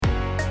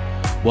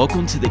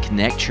Welcome to the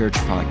Connect Church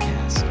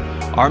podcast.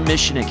 Our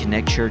mission at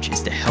Connect Church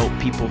is to help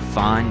people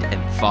find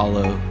and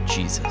follow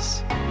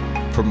Jesus.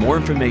 For more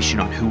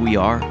information on who we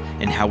are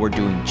and how we're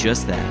doing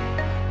just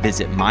that,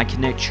 visit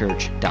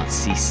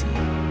myconnectchurch.cc.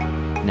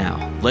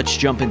 Now, let's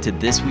jump into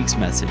this week's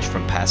message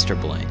from Pastor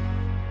Blaine.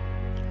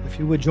 If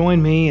you would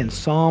join me in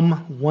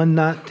Psalm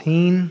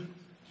 119.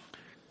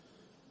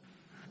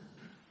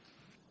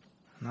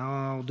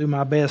 I'll do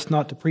my best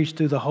not to preach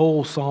through the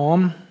whole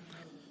psalm.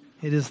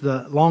 It is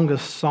the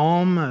longest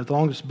psalm, the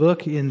longest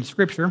book in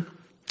Scripture.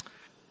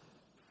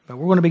 But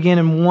we're going to begin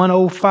in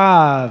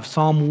 105,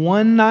 Psalm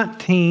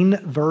 119,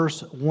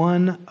 verse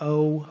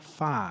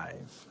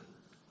 105.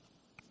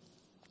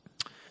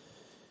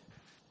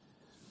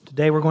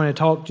 Today we're going to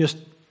talk just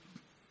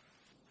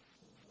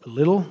a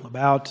little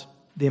about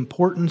the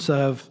importance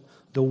of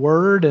the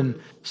Word. And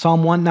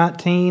Psalm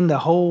 119, the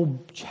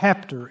whole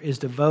chapter is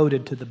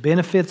devoted to the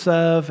benefits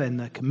of and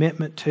the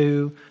commitment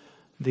to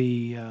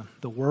the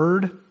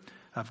Word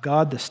of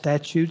God, the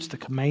statutes, the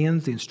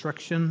commands, the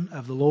instruction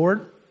of the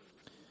Lord.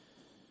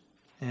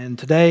 And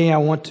today I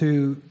want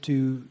to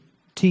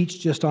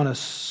teach just on a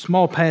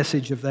small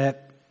passage of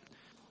that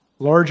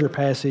larger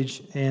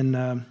passage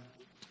and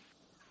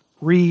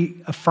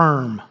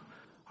reaffirm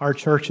our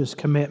church's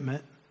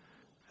commitment,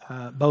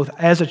 both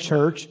as a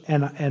church,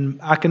 and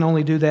I can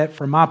only do that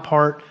for my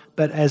part,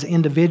 but as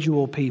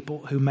individual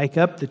people who make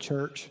up the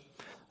church,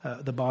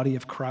 the body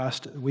of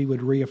Christ, we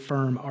would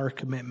reaffirm our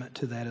commitment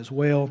to that as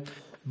well,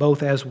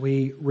 both as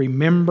we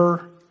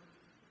remember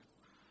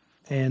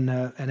and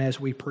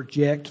as we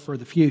project for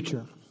the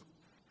future.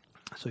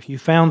 So if you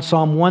found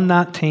Psalm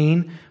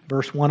 119,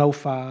 verse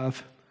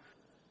 105,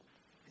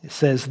 it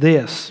says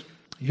this: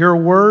 "Your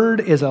word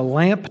is a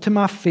lamp to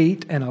my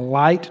feet and a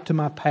light to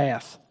my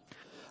path.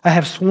 I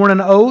have sworn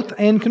an oath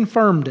and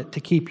confirmed it to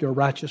keep your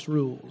righteous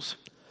rules.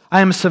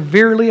 I am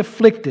severely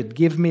afflicted.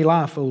 Give me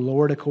life, O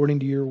Lord, according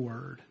to your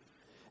word.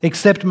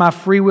 Accept my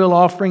freewill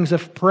offerings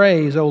of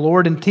praise, O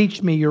Lord, and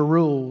teach me your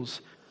rules.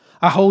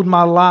 I hold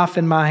my life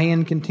in my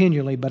hand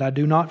continually, but I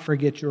do not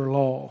forget your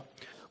law.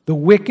 The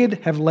wicked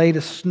have laid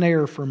a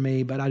snare for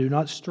me, but I do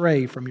not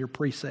stray from your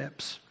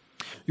precepts.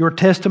 Your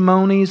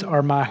testimonies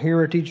are my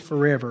heritage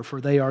forever,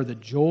 for they are the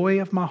joy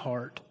of my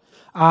heart.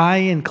 I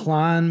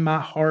incline my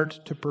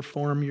heart to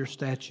perform your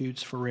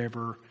statutes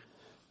forever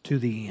to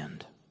the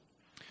end."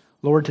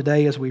 Lord,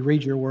 today as we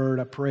read your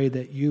word, I pray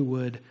that you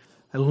would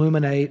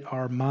illuminate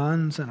our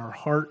minds and our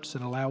hearts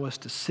and allow us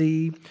to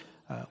see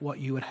what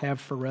you would have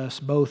for us,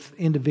 both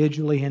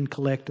individually and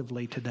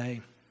collectively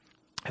today.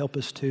 Help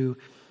us to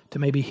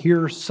maybe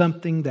hear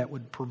something that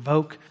would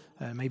provoke,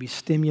 maybe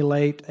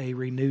stimulate a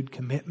renewed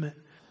commitment.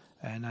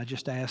 And I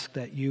just ask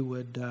that you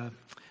would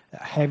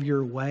have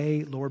your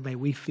way. Lord, may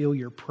we feel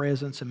your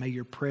presence, and may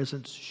your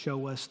presence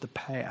show us the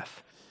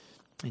path.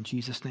 In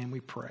Jesus' name we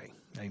pray.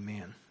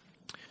 Amen.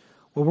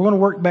 Well, we're going to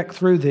work back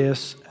through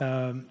this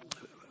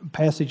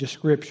passage of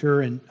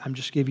Scripture, and I'm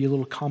just give you a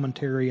little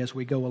commentary as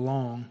we go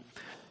along,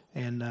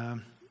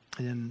 and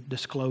then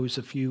disclose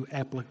a few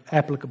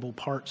applicable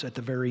parts at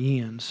the very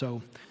end.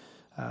 So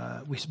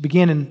we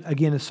begin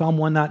again in Psalm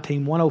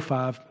 119,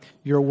 105.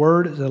 Your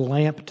word is a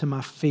lamp to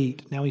my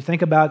feet. Now, when you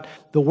think about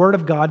the Word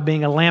of God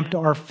being a lamp to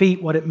our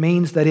feet, what it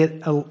means that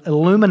it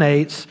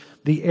illuminates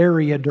the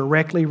area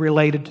directly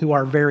related to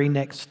our very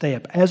next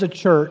step. As a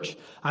church,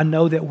 I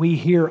know that we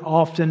hear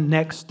often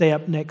next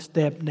step, next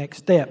step, next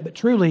step. But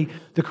truly,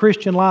 the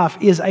Christian life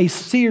is a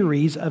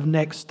series of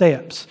next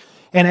steps.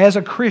 And as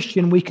a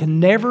Christian, we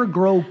can never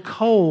grow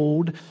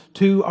cold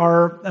to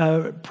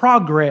our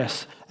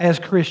progress as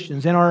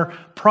Christians. In our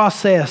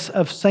process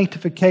of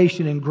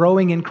sanctification and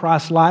growing in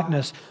Christ's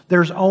likeness,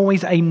 there's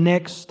always a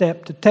next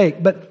step to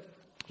take. But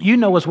you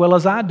know as well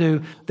as I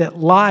do that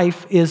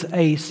life is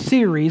a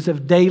series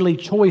of daily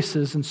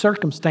choices and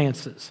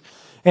circumstances.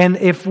 And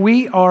if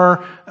we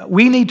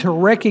need to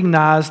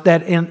recognize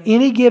that in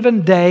any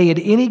given day, at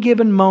any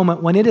given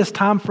moment, when it is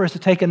time for us to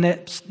take a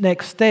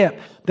next step,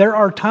 there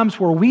are times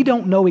where we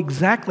don't know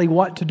exactly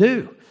what to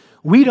do.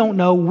 We don't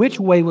know which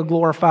way would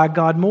glorify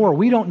God more.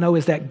 We don't know,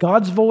 is that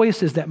God's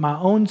voice? Is that my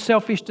own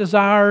selfish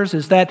desires?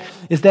 Is that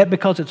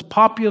because it's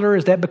popular?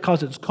 Is that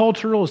because it's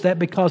cultural? Is that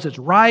because it's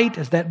right?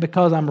 Is that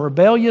because I'm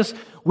rebellious?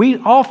 We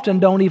often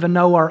don't even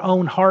know our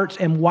own hearts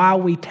and why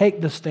we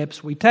take the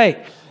steps we take.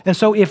 And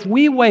so if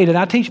we wait, and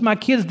I teach my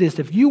kids this,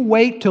 if you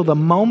wait till the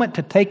moment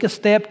to take a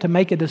step, to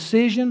make a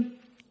decision,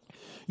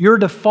 your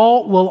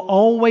default will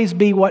always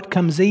be what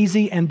comes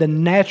easy and the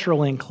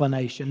natural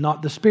inclination,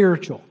 not the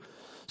spiritual.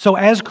 So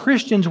as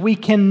Christians, we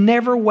can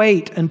never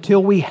wait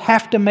until we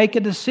have to make a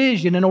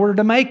decision in order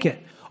to make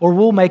it. Or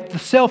we'll make the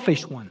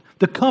selfish one,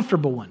 the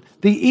comfortable one,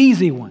 the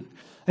easy one.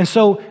 And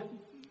so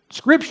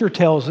Scripture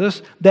tells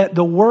us that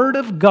the Word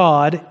of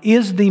God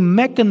is the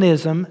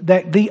mechanism,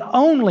 that the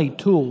only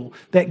tool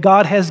that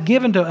God has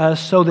given to us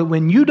so that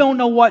when you don't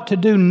know what to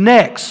do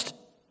next,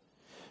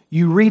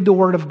 you read the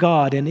Word of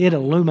God and it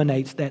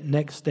illuminates that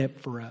next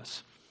step for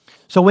us.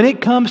 So when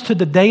it comes to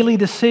the daily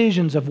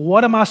decisions of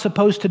what am I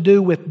supposed to do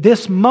with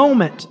this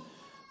moment,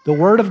 the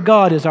Word of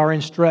God is our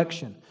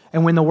instruction.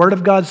 And when the Word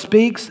of God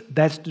speaks,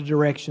 that's the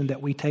direction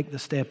that we take the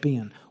step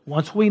in.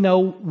 Once we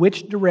know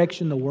which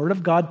direction the Word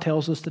of God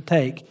tells us to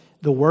take,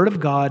 the Word of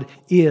God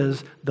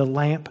is the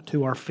lamp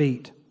to our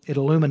feet. It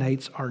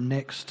illuminates our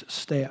next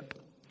step.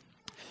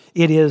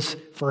 It is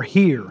for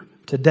here,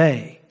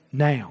 today,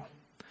 now.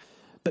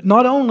 But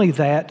not only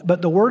that,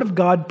 but the Word of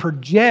God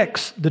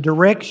projects the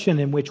direction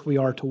in which we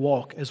are to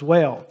walk as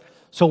well.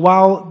 So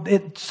while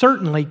it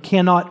certainly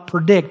cannot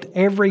predict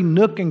every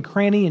nook and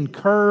cranny and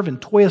curve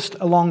and twist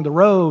along the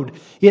road,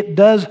 it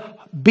does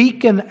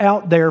beacon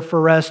out there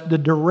for us the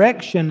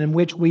direction in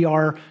which we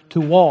are to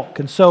walk.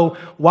 And so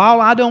while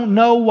I don't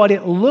know what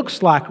it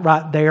looks like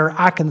right there,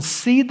 I can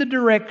see the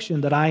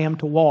direction that I am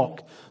to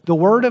walk. The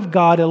Word of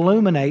God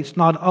illuminates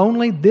not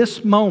only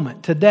this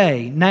moment,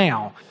 today,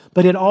 now,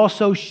 but it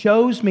also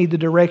shows me the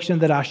direction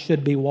that I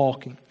should be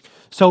walking.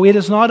 So it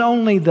is not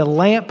only the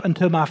lamp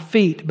unto my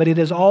feet, but it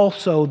is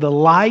also the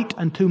light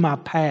unto my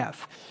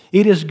path.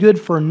 It is good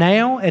for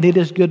now and it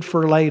is good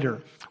for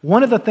later.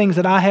 One of the things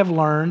that I have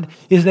learned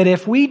is that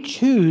if we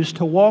choose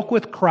to walk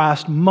with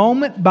Christ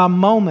moment by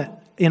moment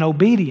in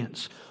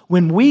obedience,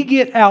 when we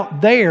get out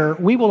there,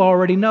 we will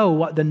already know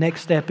what the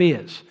next step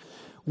is.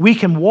 We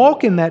can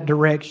walk in that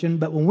direction,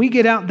 but when we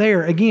get out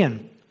there,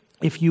 again,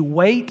 if you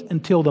wait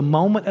until the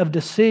moment of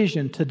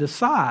decision to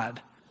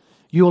decide,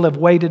 you will have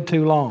waited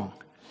too long.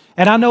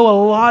 And I know a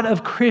lot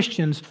of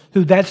Christians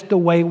who that's the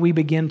way we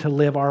begin to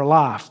live our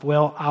life.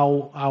 Well,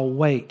 I'll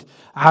wait.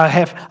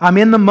 I'm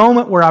in the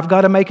moment where I've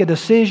got to make a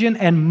decision,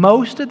 and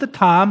most of the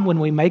time when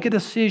we make a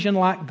decision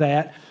like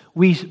that,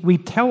 we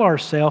tell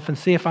ourselves, and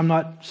see if I'm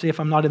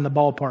not in the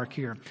ballpark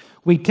here.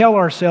 We tell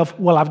ourselves,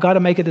 well, I've got to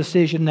make a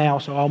decision now,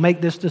 so I'll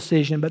make this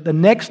decision, but the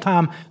next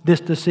time this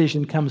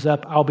decision comes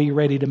up, I'll be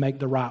ready to make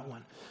the right one.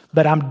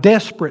 But I'm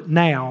desperate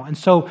now. And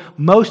so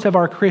most of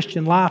our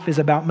Christian life is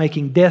about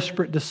making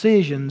desperate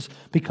decisions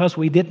because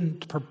we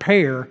didn't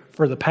prepare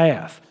for the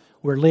path.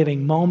 We're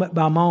living moment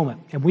by moment.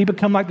 And we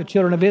become like the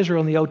children of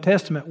Israel in the Old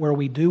Testament, where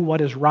we do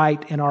what is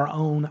right in our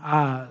own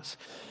eyes.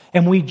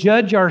 And we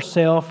judge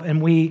ourselves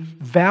and we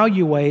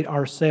evaluate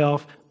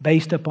ourselves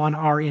based upon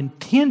our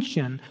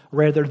intention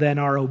rather than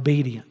our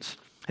obedience.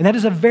 And that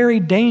is a very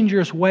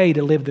dangerous way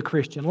to live the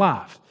Christian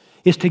life,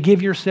 is to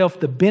give yourself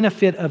the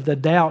benefit of the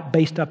doubt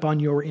based upon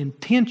your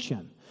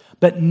intention,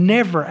 but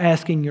never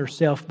asking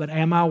yourself, but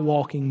am I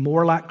walking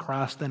more like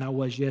Christ than I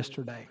was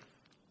yesterday?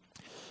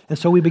 And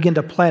so we begin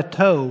to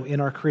plateau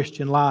in our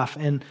Christian life.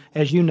 And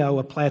as you know,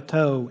 a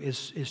plateau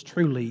is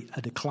truly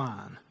a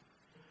decline.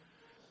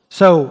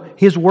 So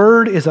His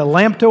Word is a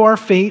lamp to our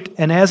feet,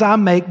 and as I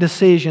make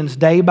decisions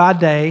day by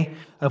day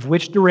of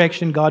which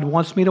direction God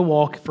wants me to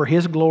walk for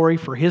His glory,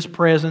 for His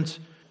presence,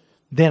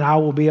 then I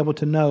will be able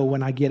to know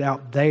when I get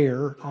out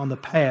there on the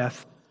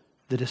path,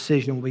 the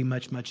decision will be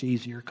much, much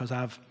easier because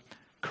I've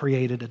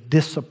created a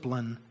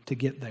discipline to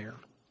get there.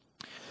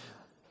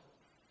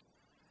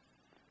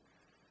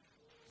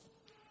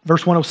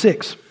 Verse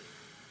 106,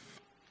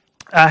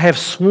 I have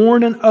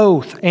sworn an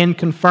oath and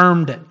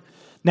confirmed it.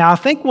 Now, I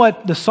think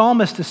what the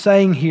psalmist is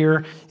saying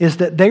here is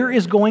that there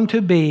is going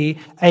to be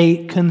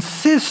a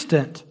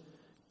consistent,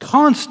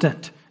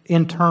 constant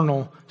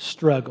internal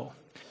struggle.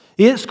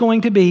 It's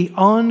going to be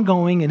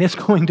ongoing and it's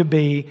going to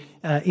be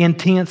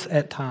intense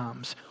at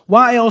times.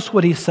 Why else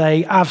would he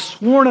say, I've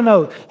sworn an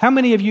oath? How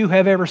many of you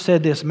have ever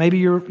said this? Maybe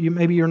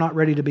you're not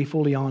ready to be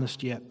fully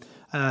honest yet.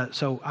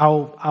 So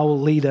I'll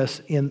lead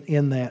us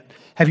in that.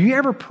 Have you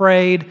ever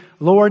prayed,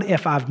 Lord,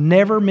 if I've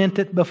never meant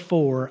it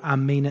before, I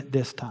mean it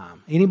this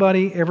time?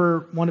 Anybody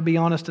ever want to be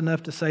honest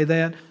enough to say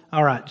that?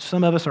 All right,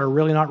 some of us are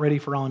really not ready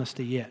for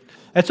honesty yet.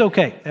 That's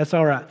okay. That's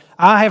all right.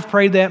 I have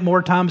prayed that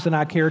more times than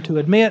I care to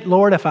admit.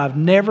 Lord, if I've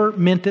never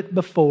meant it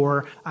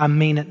before, I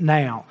mean it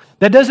now.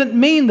 That doesn't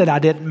mean that I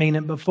didn't mean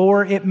it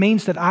before. It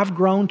means that I've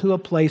grown to a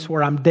place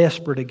where I'm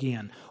desperate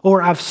again,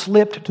 or I've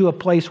slipped to a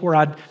place where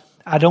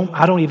I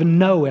don't even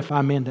know if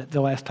I meant it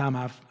the last time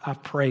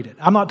I've prayed it.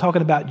 I'm not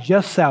talking about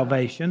just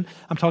salvation.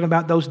 I'm talking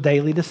about those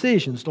daily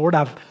decisions. Lord,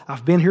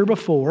 I've been here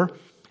before,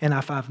 and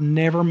if I've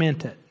never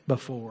meant it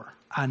before,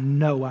 I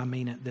know I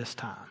mean it this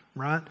time,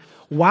 right?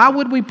 Why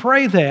would we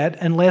pray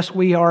that unless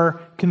we are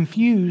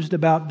confused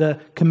about the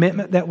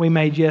commitment that we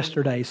made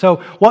yesterday? So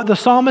what the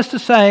psalmist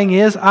is saying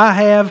is, I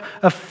have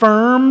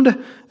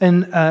affirmed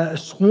and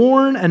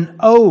sworn an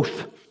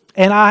oath,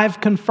 and I have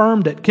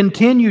confirmed it,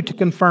 continue to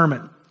confirm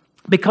it.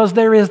 Because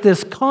there is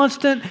this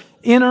constant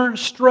inner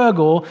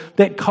struggle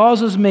that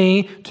causes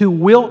me to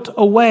wilt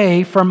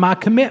away from my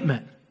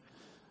commitment.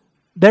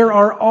 There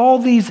are all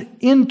these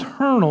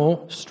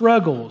internal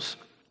struggles.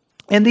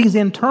 And these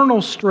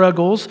internal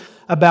struggles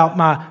about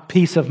my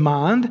peace of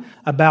mind,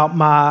 about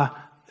my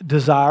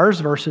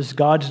desires versus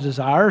God's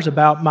desires,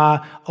 about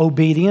my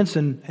obedience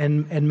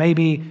and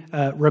maybe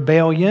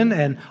rebellion,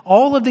 and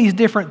all of these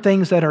different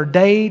things that are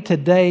day to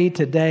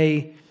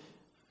day.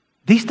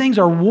 These things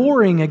are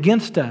warring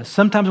against us.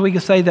 Sometimes we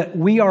can say that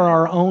we are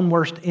our own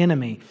worst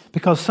enemy,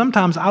 because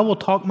sometimes I will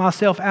talk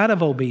myself out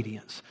of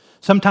obedience.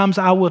 Sometimes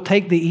I will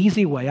take the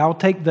easy way. I'll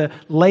take the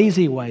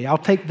lazy way. I'll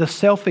take the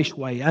selfish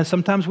way. And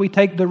sometimes we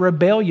take the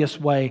rebellious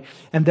way.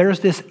 And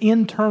there's this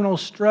internal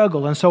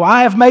struggle. And so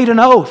I have made an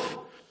oath.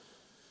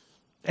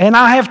 And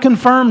I have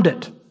confirmed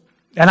it.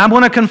 And I'm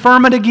going to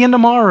confirm it again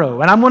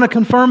tomorrow. And I'm going to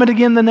confirm it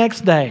again the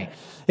next day.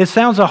 It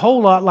sounds a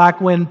whole lot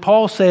like when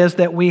Paul says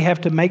that we have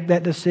to make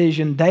that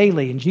decision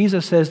daily. And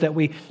Jesus says that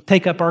we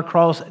take up our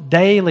cross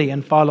daily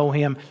and follow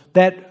Him.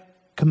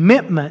 That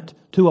commitment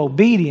to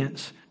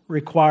obedience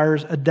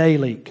requires a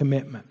daily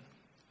commitment.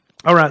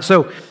 All right,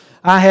 so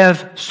I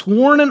have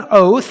sworn an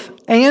oath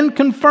and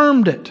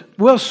confirmed it.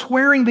 Well,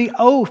 swearing the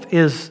oath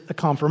is a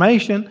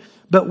confirmation,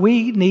 but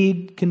we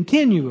need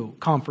continual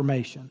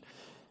confirmation.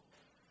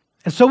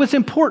 And so it's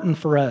important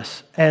for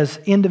us as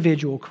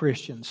individual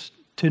Christians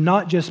to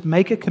not just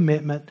make a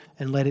commitment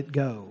and let it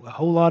go. A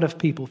whole lot of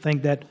people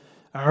think that,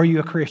 are you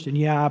a Christian?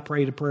 Yeah, I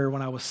prayed a prayer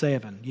when I was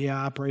 7.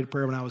 Yeah, I prayed a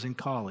prayer when I was in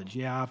college.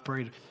 Yeah, I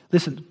prayed.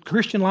 Listen,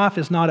 Christian life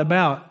is not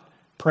about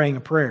praying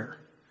a prayer.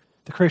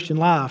 The Christian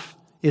life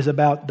is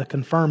about the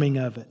confirming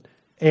of it.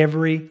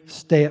 Every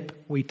step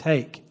we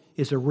take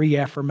is a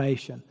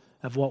reaffirmation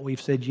of what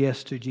we've said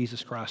yes to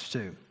Jesus Christ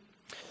to.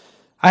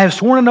 I have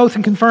sworn an oath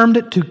and confirmed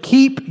it to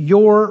keep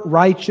your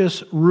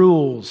righteous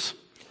rules.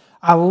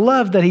 I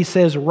love that he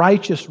says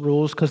righteous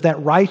rules because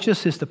that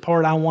righteous is the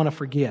part I want to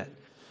forget.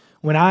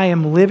 When I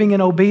am living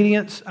in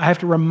obedience, I have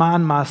to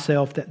remind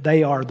myself that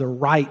they are the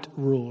right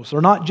rules.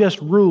 They're not just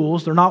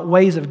rules. They're not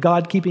ways of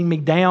God keeping me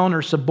down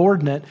or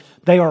subordinate.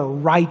 They are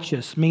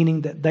righteous,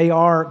 meaning that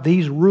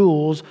these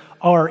rules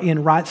are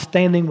in right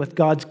standing with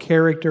God's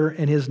character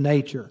and His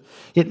nature.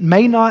 It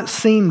may not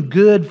seem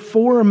good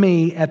for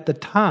me at the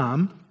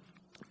time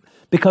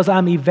because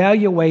I'm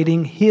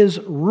evaluating His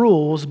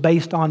rules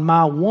based on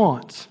my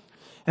wants.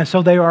 And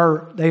so they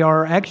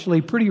are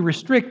actually pretty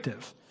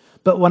restrictive.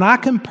 But when I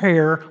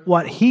compare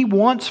what He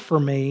wants for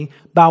me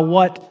by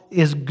what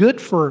is good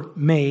for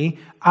me,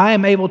 I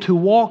am able to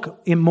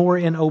walk more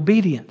in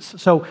obedience.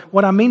 So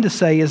what I mean to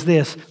say is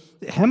this.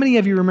 How many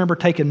of you remember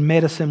taking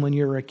medicine when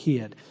you were a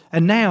kid?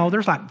 And now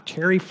there's like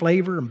cherry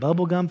flavor and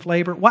bubblegum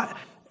flavor.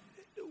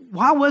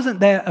 Why wasn't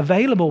that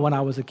available when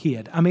I was a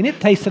kid? I mean, it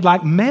tasted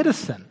like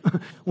medicine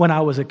when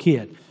I was a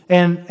kid.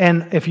 And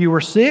if you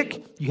were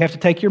sick, you have to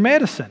take your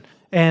medicine.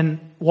 And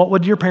what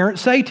would your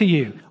parents say to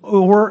you?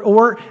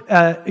 Or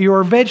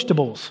your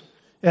vegetables.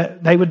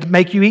 They would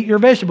make you eat your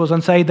vegetables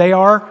and say they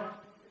are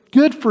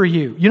good for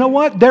you. You know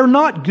what? They're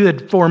not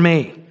good for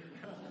me.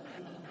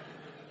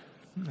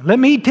 Let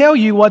me tell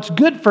you what's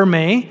good for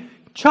me.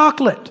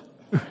 Chocolate,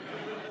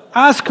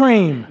 ice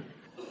cream,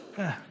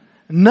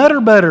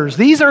 Nutter Butters.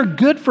 These are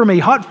good for me.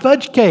 Hot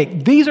fudge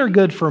cake. These are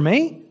good for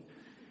me.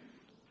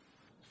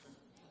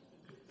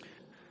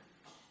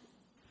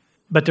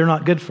 But they're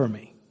not good for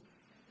me.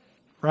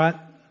 Right?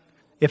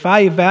 If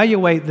I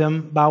evaluate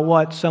them by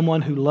what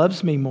someone who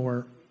loves me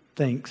more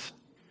thinks.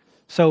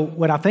 So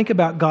when I think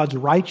about God's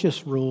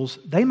righteous rules,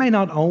 they may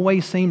not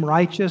always seem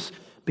righteous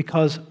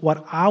because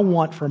what I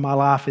want for my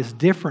life is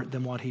different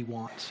than what He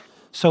wants.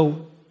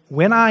 So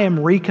when I am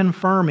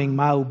reconfirming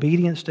my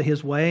obedience to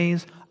His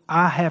ways,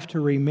 I have to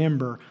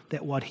remember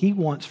that what He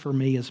wants for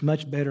me is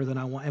much better than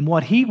I want. And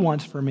what He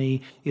wants for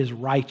me is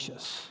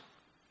righteous.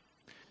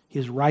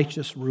 His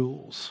righteous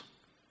rules.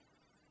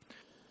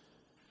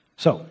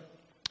 So,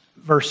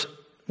 verse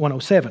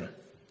 107.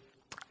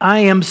 I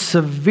am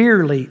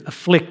severely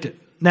afflicted.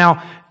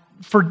 Now,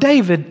 for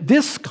David,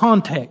 this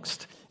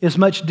context is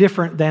much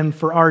different than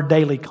for our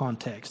daily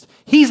context.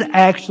 He's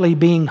actually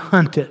being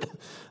hunted.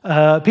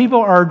 People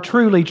are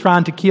truly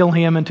trying to kill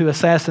him and to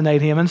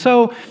assassinate him. And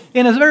so,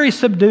 in a very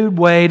subdued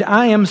way,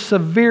 I am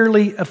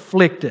severely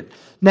afflicted.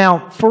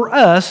 Now, for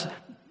us,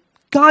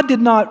 God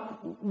did not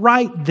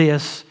write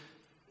this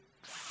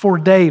for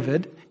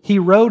David. He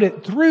wrote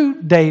it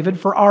through David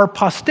for our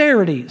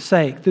posterity's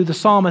sake, through the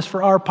psalmist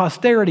for our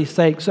posterity's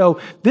sake. So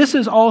this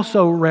is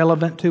also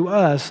relevant to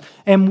us,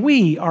 and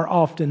we are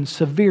often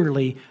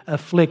severely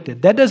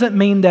afflicted. That doesn't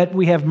mean that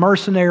we have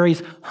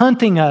mercenaries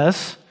hunting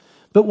us,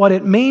 but what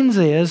it means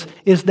is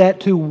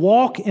that to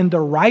walk in the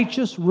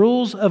righteous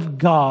rules of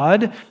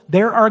God,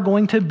 there are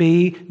going to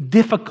be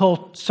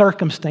difficult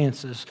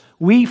circumstances.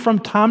 We, from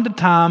time to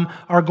time,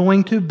 are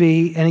going to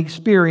be and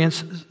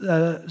experience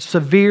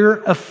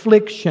severe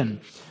affliction.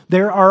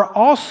 There are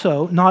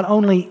also not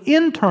only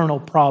internal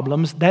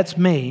problems, that's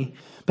me,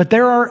 but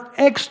there are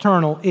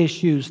external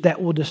issues that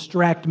will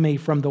distract me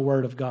from the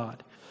Word of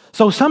God.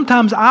 So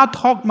sometimes I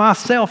talk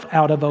myself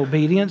out of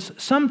obedience.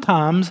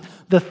 Sometimes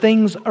the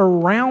things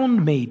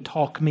around me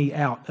talk me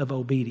out of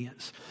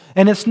obedience.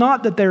 And it's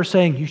not that they're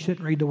saying you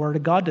shouldn't read the Word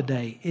of God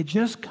today. It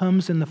just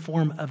comes in the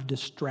form of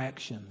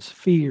distractions,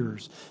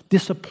 fears,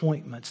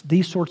 disappointments,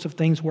 these sorts of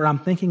things where I'm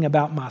thinking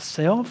about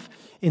myself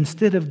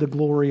instead of the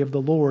glory of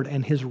the Lord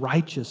and His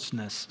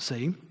righteousness,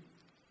 see?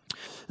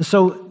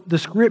 So the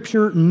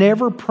Scripture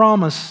never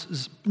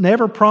promises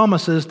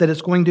that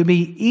it's going to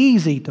be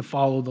easy to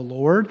follow the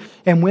Lord.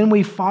 And when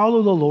we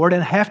follow the Lord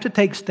and have to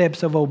take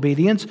steps of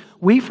obedience,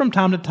 we from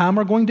time to time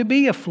are going to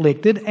be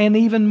afflicted, and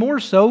even more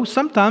so,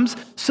 sometimes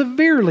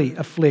severely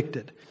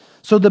afflicted.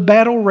 So the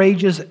battle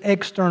rages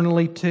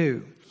externally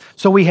too.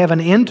 So we have an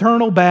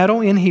internal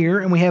battle in here,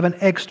 and we have an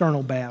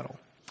external battle.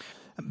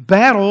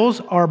 Battles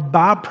are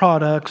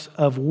byproducts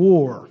of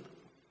war.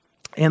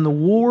 And the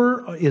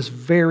war is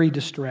very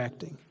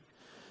distracting.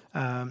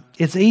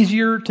 It's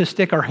easier to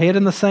stick our head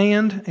in the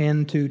sand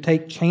and to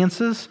take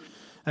chances,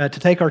 to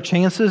take our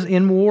chances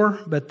in war,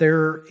 but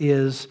there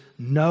is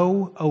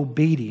no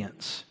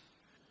obedience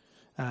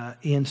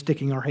in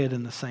sticking our head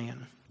in the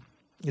sand.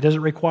 It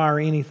doesn't require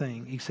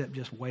anything except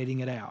just waiting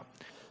it out.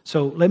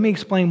 So let me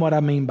explain what I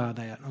mean by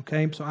that,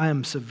 okay? So I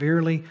am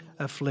severely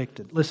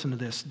afflicted. Listen to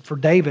this. For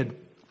David,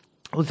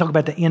 let's talk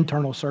about the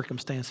internal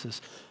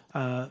circumstances.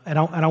 And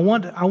I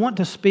want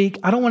to speak.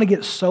 I don't want to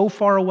get so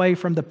far away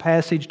from the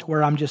passage to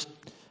where I'm just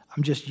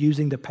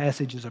using the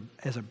passage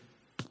as a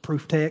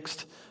proof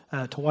text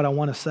to what I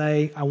want to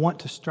say. I want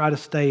to try to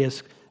stay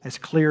as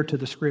clear to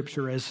the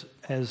Scripture as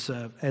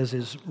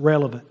is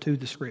relevant to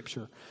the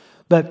Scripture.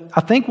 But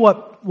I think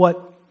what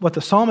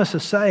the psalmist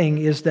is saying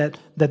is that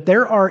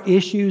there are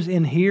issues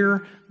in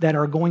here that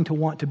are going to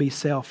want to be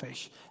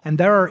selfish. And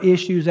there are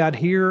issues out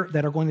here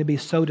that are going to be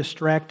so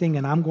distracting,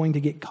 and I'm going to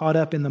get caught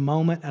up in the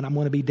moment, and I'm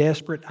going to be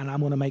desperate, and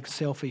I'm going to make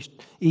selfish,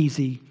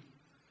 easy,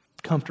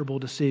 comfortable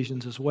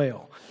decisions as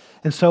well.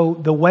 And so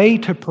the way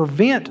to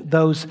prevent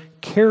those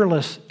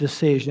careless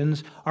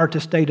decisions are to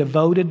stay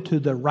devoted to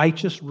the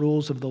righteous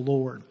rules of the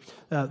Lord,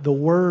 the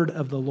word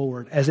of the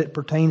Lord, as it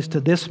pertains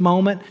to this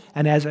moment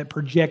and as it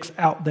projects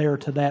out there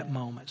to that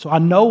moment. So I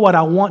know what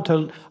I want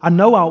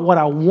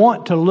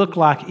to look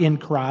like in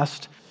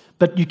Christ.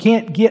 But you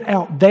can't get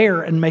out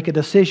there and make a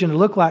decision to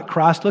look like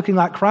Christ. Looking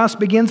like Christ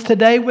begins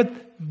today with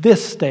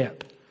this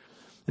step.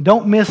 And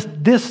don't miss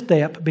this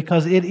step,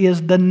 because it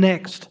is the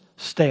next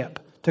step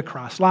to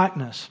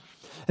Christ-likeness.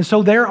 And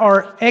so there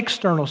are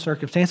external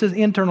circumstances,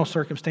 internal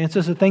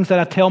circumstances, the things that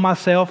I tell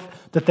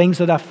myself, the things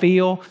that I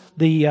feel,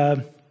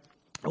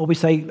 what we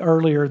say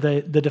earlier,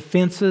 the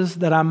defenses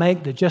that I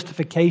make, the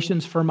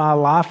justifications for my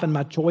life and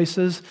my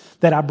choices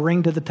that I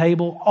bring to the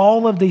table.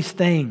 All of these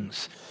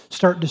things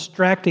start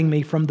distracting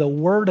me from the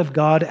Word of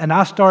God, and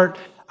I start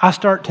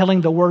telling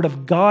the Word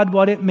of God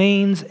what it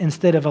means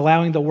instead of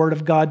allowing the Word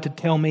of God to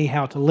tell me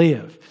how to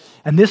live.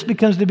 And this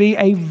becomes to be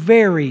a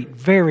very,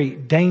 very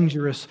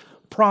dangerous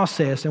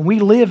process, and we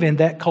live in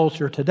that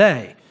culture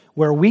today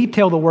where we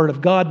tell the Word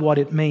of God what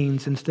it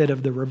means instead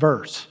of the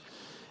reverse.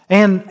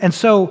 And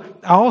so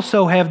I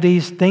also have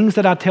these things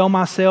that I tell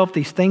myself,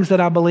 these things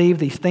that I believe,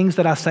 these things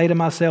that I say to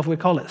myself. We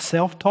call it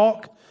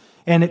self-talk.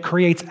 And it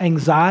creates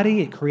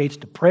anxiety, it creates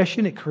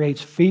depression, it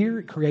creates fear,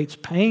 it creates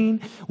pain.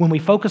 When we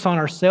focus on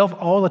ourselves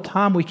all the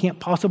time, we can't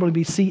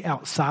possibly see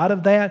outside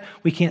of that.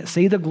 We can't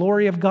see the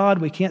glory of God.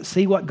 We can't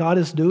see what God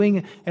is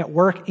doing at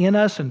work in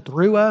us and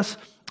through us.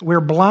 We're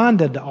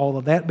blinded to all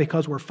of that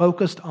because we're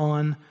focused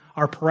on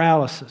our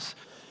paralysis.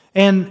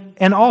 And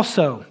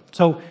also,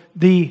 so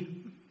the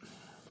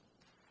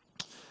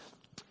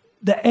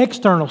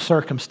external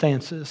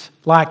circumstances,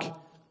 like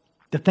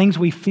the things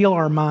we fill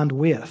our mind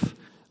with,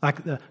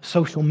 like the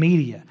social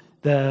media,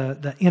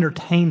 the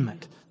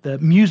entertainment, the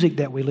music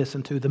that we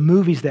listen to, the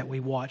movies that we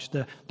watch,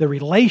 the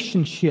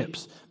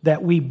relationships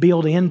that we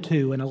build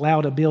into and allow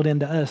to build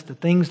into us, the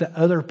things that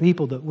other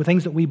people, the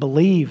things that we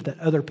believe that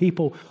other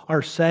people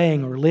are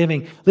saying or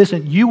living.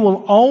 Listen, you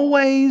will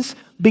always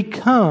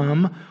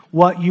become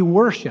what you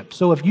worship.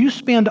 So if you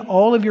spend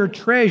all of your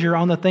treasure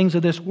on the things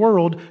of this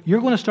world, you're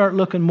going to start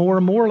looking more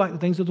and more like the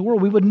things of the world.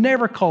 We would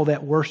never call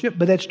that worship,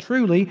 but that's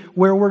truly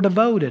where we're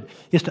devoted,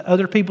 is to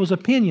other people's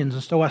opinions.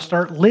 And so I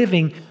start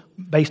living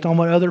based on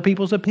what other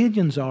people's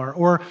opinions are.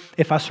 Or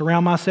if I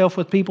surround myself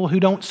with people who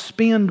don't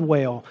spend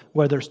well,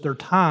 whether it's their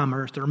time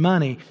or it's their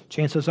money,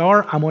 chances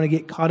are I'm going to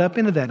get caught up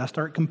into that. I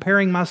start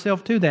comparing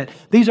myself to that.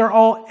 These are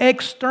all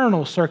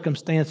external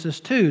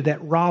circumstances too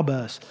that rob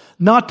us.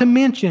 Not to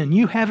mention,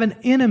 you have an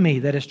enemy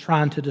that is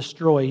trying to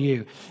destroy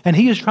you. And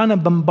he is trying to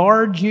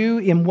bombard you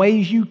in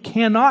ways you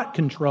cannot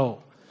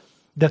control.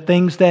 The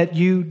things that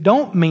you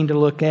don't mean to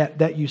look at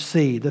that you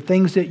see. The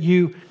things that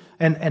you,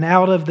 and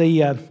out of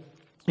the...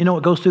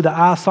 it goes through the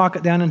eye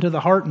socket down into the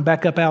heart and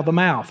back up out of the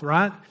mouth,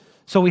 right?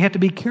 So we have to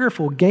be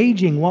careful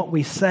gauging what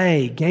we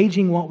say,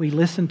 gauging what we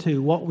listen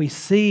to, what we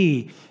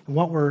see, and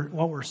what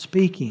we're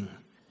speaking.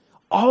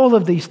 All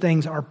of these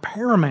things are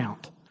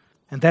paramount.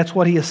 And that's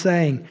what he is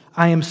saying.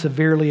 I am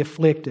severely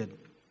afflicted.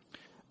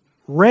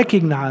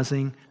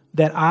 Recognizing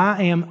that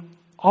I am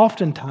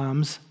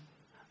oftentimes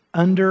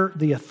under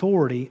the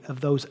authority of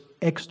those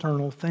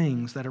external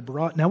things that are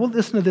brought. Now, well,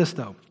 listen to this,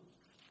 though.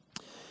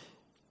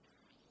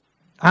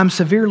 I'm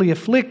severely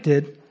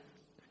afflicted,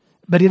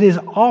 but it is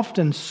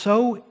often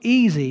so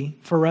easy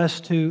for us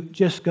to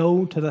just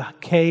go to the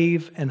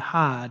cave and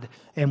hide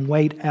and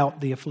wait out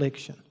the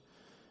affliction.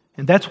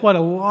 And that's what a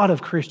lot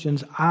of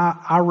Christians,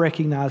 I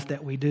recognize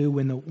that we do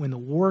when the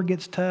war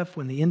gets tough,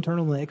 when the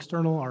internal and the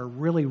external are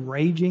really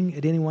raging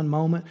at any one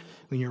moment.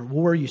 When you're at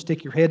war, you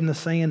stick your head in the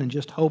sand and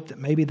just hope that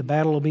maybe the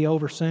battle will be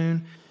over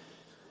soon.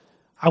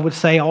 I would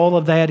say all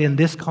of that in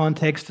this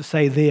context to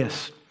say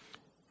this.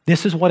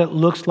 This is what it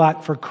looks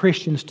like for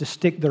Christians to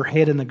stick their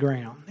head in the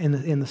ground,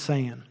 in the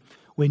sand.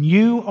 When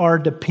you are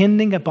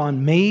depending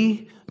upon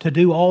me to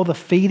do all the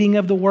feeding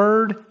of the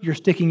Word, you're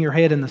sticking your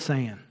head in the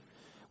sand.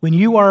 When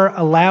you are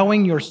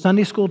allowing your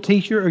Sunday school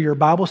teacher or your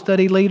Bible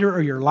study leader or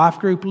your life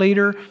group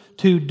leader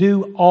to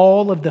do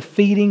all of the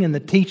feeding and the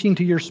teaching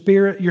to your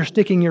spirit, you're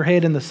sticking your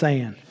head in the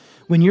sand.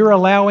 When you're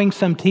allowing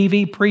some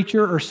TV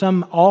preacher or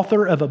some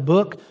author of a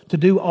book to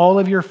do all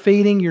of your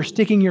feeding, you're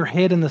sticking your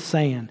head in the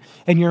sand.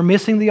 And you're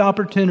missing the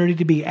opportunity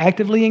to be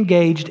actively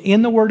engaged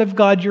in the Word of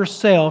God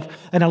yourself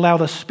and allow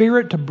the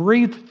Spirit to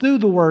breathe through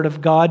the Word of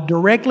God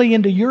directly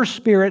into your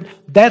spirit.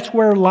 That's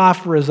where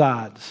life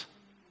resides.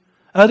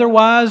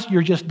 Otherwise,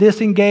 you're just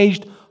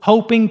disengaged,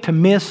 hoping to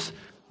miss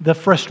the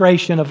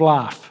frustration of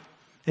life.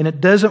 And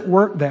it doesn't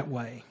work that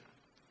way.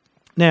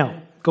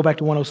 Now, go back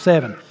to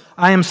 107.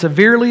 I am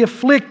severely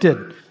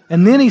afflicted.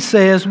 And then he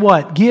says,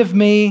 what? Give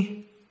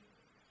me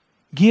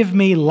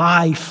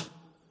life.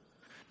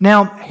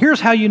 Now,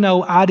 here's how you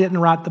know I didn't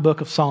write the book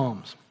of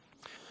Psalms.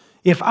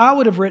 If I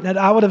would have written it,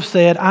 I would have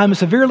said, I'm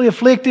severely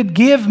afflicted.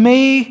 Give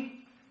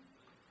me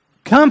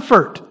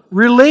comfort,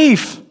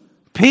 relief,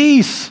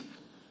 peace.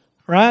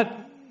 Right?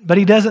 But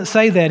he doesn't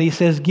say that. He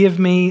says, give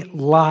me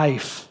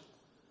life.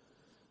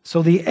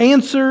 So the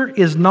answer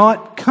is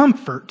not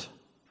comfort,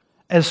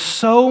 as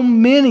so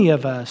many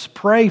of us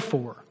pray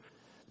for.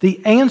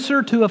 The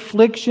answer to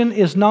affliction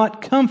is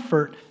not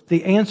comfort.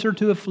 The answer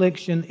to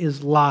affliction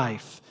is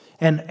life.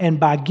 And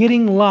by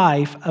getting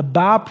life, a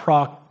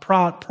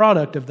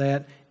byproduct of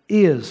that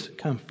is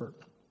comfort.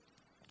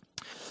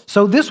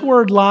 So this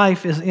word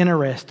life is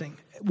interesting.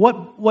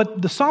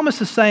 What the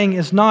psalmist is saying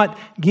is not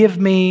give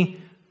me,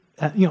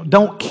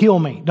 don't kill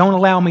me, don't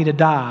allow me to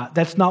die.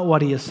 That's not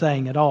what he is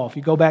saying at all. If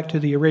you go back to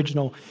the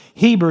original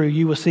Hebrew,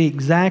 you will see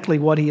exactly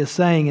what he is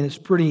saying, and it's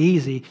pretty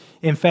easy.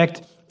 In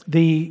fact,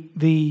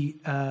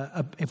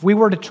 if we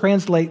were to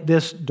translate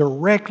this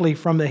directly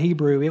from the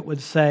Hebrew, it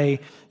would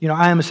say,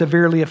 I am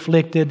severely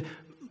afflicted.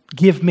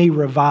 Give me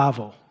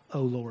revival,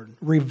 O Lord.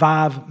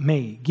 Revive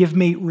me. Give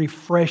me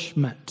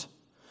refreshment.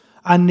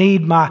 I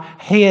need my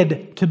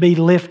head to be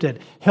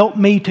lifted. Help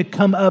me to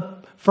come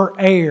up for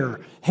air.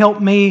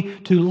 Help me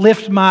to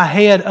lift my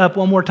head up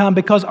one more time,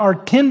 because our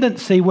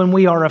tendency when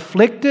we are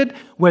afflicted,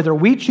 whether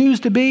we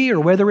choose to be or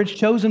whether it's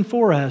chosen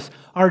for us,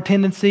 our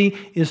tendency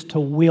is to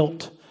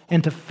wilt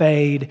and to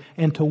fade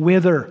and to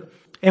wither.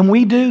 And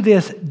we do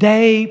this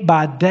day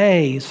by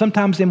day,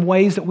 sometimes in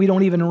ways that we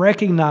don't even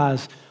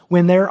recognize.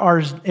 When there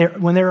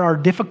are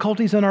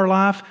difficulties in our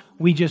life,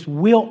 we just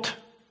wilt.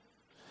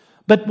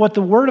 But what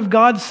the Word of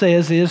God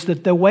says is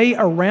that the way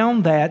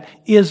around that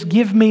is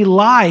give me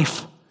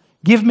life.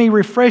 Give me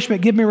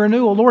refreshment. Give me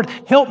renewal. Lord,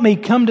 help me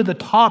come to the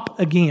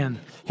top again.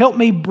 Help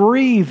me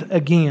breathe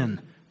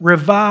again.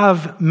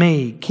 Revive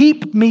me.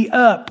 Keep me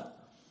up.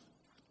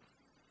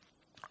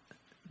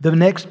 The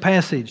next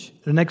passage,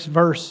 the next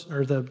verse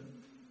or the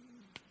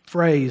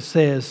phrase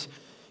says,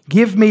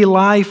 give me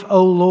life,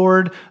 O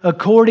Lord,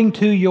 according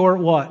to your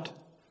what?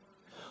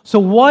 So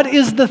what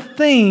is the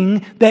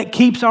thing that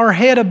keeps our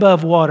head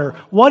above water?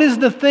 What is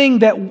the thing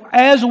that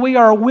as we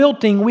are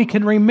wilting, we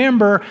can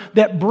remember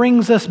that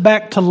brings us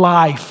back to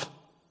life?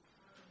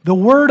 The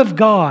Word of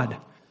God.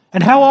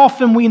 And how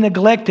often we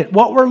neglect it.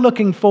 What we're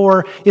looking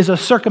for is a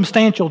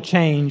circumstantial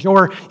change,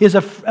 or is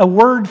a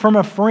word from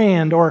a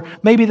friend, or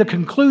maybe the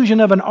conclusion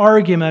of an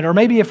argument, or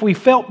maybe if we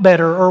felt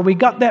better, or we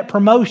got that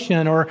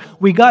promotion, or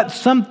we got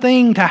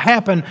something to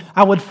happen,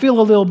 I would feel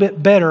a little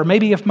bit better.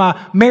 Maybe if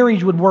my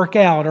marriage would work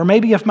out, or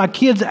maybe if my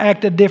kids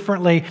acted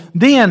differently,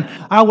 then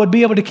I would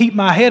be able to keep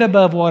my head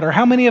above water.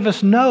 How many of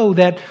us know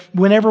that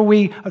whenever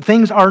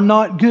things are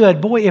not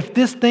good, boy, if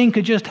this thing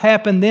could just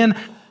happen, then...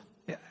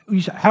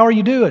 How are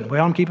you doing?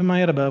 Well, I'm keeping my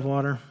head above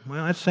water.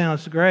 Well, that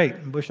sounds great.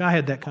 I wish I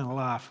had that kind of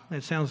life.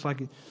 It sounds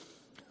like it.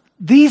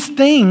 These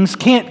things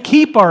can't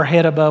keep our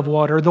head above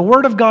water. The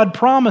Word of God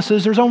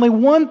promises there's only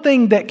one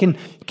thing that can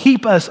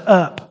keep us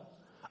up.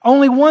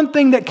 Only one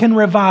thing that can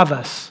revive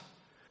us.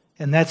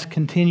 And that's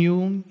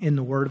continuing in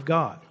the Word of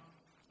God.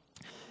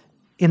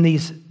 In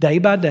these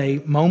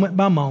day-by-day,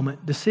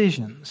 moment-by-moment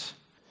decisions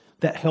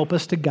that help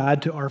us to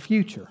guide to our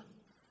future.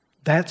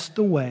 That's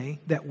the way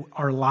that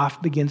our life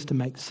begins to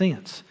make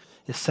sense.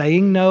 Is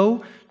saying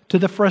no to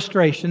the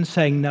frustration,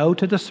 saying no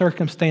to the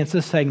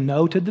circumstances, saying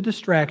no to the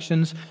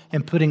distractions,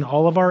 and putting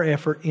all of our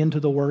effort into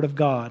the Word of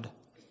God.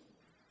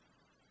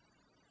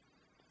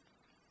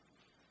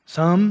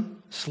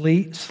 Some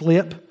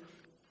slip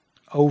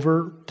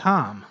over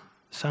time.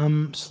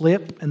 Some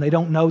slip and they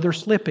don't know they're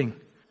slipping.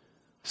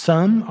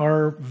 Some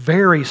are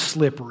very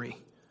slippery.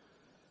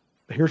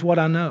 But here's what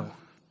I know.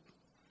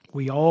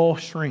 We all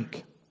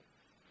shrink.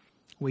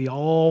 We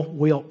all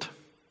wilt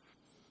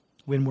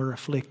when we're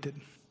afflicted.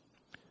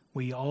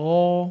 We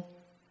all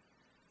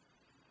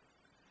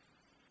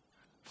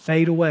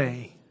fade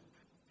away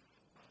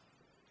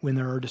when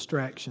there are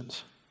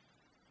distractions.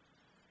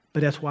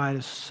 But that's why it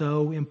is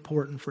so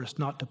important for us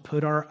not to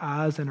put our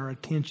eyes and our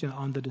attention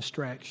on the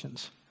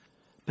distractions,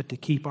 but to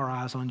keep our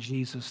eyes on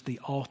Jesus, the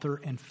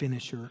author and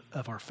finisher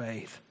of our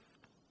faith.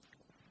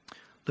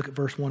 Look at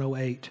verse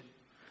 108.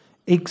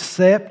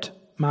 Accept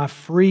my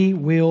free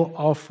will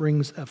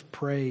offerings of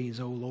praise,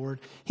 O Lord.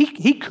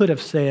 He could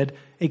have said,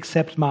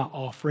 accept my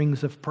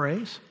offerings of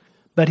praise,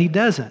 but he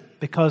doesn't,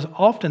 because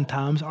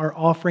oftentimes our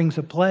offerings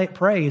of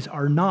praise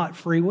are not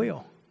free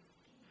will.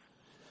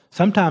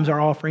 Sometimes our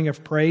offering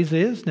of praise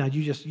is, now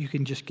you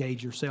can just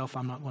gauge yourself,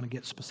 I'm not going to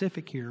get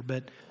specific here,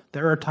 but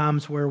there are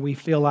times where we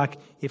feel like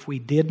if we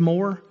did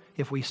more,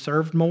 if we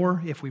served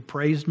more, if we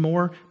praised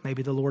more,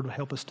 maybe the Lord would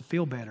help us to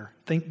feel better,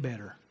 think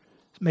better.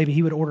 Maybe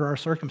He would order our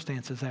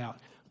circumstances out.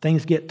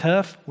 Things get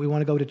tough, we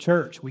want to go to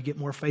church. We get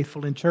more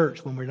faithful in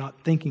church when we're not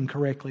thinking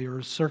correctly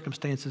or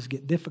circumstances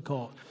get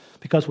difficult,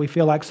 because we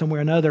feel like somewhere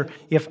or another,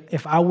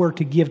 if I were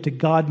to give to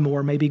God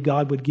more, maybe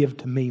God would give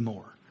to me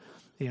more.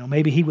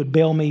 Maybe He would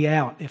bail me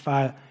out if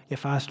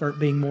I start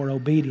being more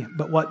obedient.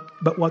 But what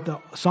the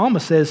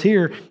psalmist says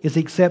here is,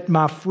 accept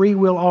my free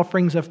will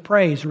offerings of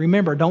praise.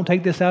 Remember, don't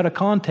take this out of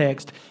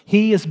context.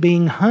 He is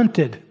being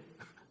hunted,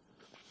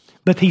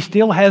 but he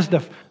still has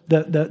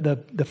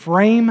the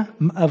frame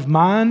of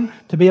mind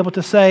to be able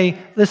to say,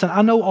 listen,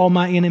 I know all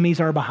my enemies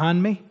are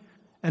behind me,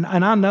 and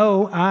I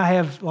know I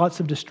have lots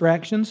of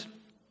distractions.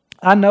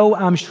 I know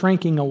I'm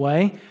shrinking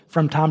away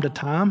from time to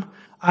time.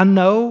 I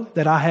know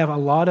that I have a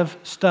lot of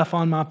stuff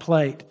on my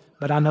plate,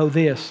 but I know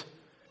this: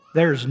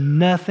 there's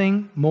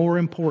nothing more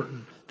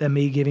important than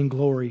me giving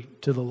glory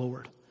to the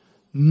Lord.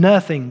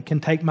 Nothing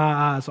can take my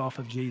eyes off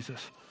of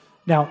Jesus.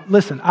 Now,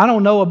 listen, I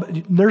don't know,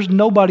 there's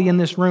nobody in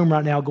this room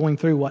right now going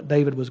through what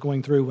David was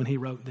going through when he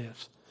wrote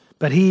this.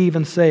 But he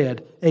even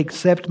said,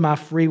 accept my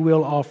free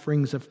will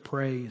offerings of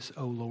praise,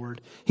 O Lord.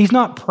 He's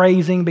not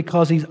praising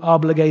because he's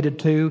obligated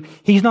to.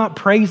 He's not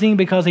praising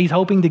because he's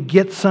hoping to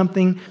get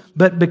something,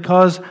 but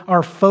because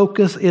our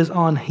focus is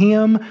on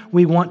Him,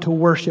 we want to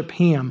worship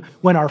Him.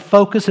 When our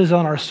focus is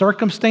on our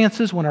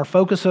circumstances, when our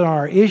focus is on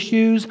our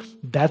issues,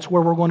 that's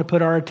where we're going to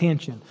put our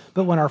attention.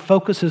 But when our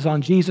focus is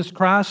on Jesus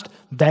Christ,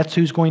 that's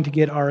who's going to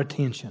get our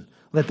attention.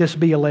 Let this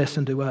be a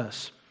lesson to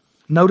us.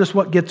 Notice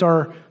what gets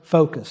our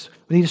focus.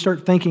 We need to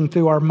start thinking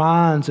through our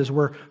minds as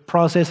we're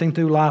processing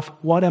through life.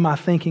 What am I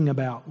thinking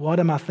about? What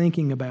am I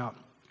thinking about?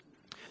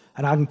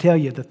 And I can tell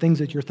you, the things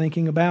that you're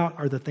thinking about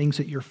are the things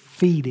that you're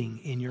feeding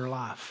in your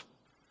life.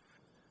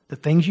 The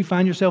things you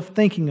find yourself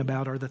thinking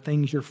about are the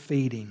things you're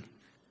feeding.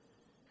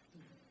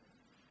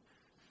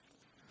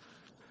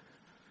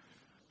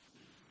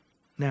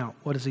 Now,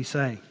 what does he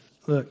say?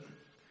 Look,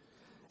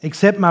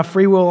 accept my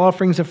free will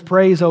offerings of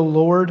praise, O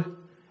Lord,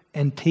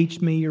 and teach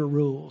me your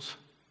rules.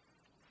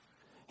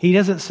 He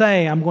doesn't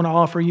say, I'm going to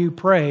offer you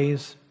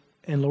praise,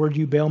 and Lord,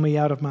 you bail me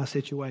out of my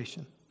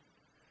situation.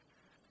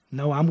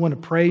 No, I'm going to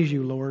praise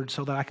you, Lord,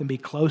 so that I can be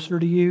closer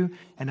to you,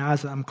 and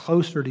as I'm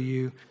closer to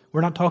you,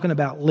 we're not talking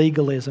about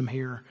legalism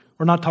here.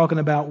 We're not talking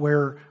about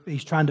where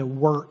he's trying to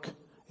work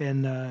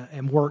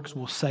and works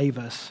will save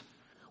us.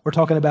 We're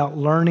talking about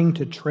learning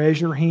to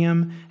treasure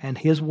Him and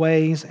His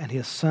ways and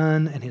His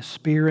Son and His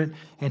Spirit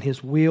and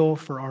His will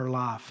for our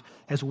life.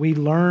 As we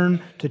learn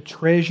to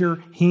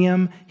treasure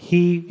Him,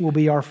 He will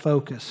be our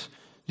focus.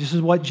 This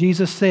is what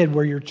Jesus said,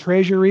 where your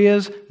treasure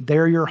is,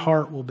 there your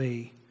heart will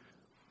be.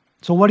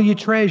 So what do you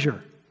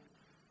treasure?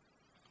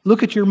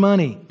 Look at your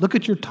money. Look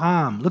at your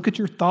time. Look at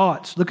your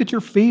thoughts. Look at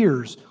your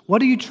fears. What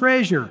do you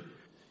treasure?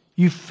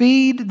 You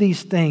feed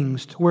these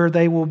things to where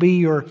they will be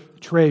your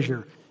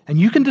treasure. And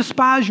you can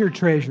despise your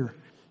treasure.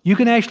 You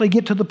can actually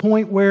get to the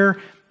point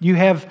where you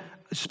have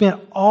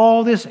spent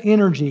all this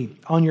energy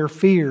on your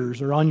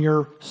fears or on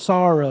your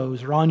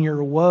sorrows or on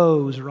your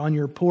woes or on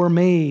your poor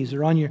me's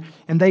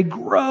and they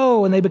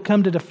grow and they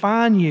become to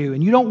define you.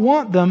 And you don't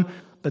want them,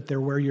 but they're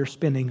where you're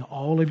spending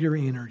all of your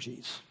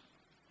energies.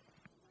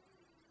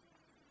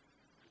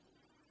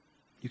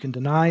 You can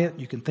deny it,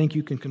 you can think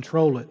you can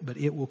control it, but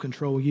it will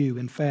control you.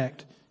 In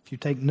fact, if you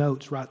take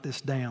notes, write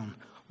this down.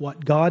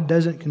 What God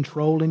doesn't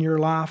control in your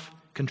life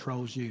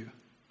controls you.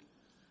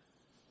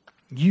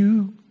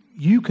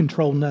 You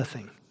control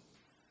nothing.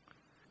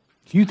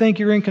 If you think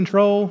you're in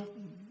control,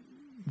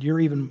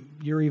 you're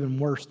even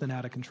worse than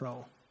out of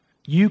control.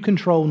 You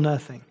control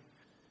nothing.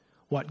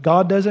 What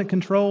God doesn't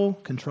control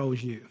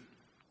controls you.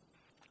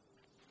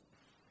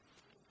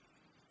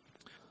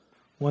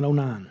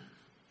 109.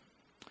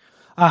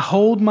 I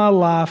hold my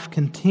life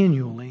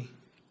continually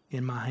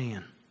in my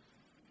hand.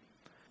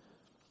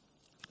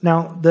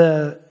 Now,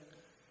 the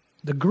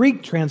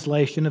Greek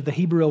translation of the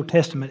Hebrew Old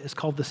Testament is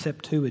called the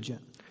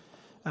Septuagint.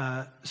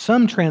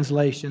 Some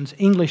translations,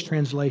 English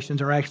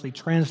translations, are actually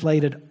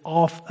translated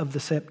off of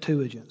the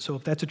Septuagint. So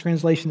if that's a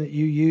translation that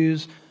you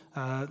use,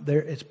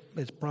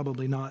 it's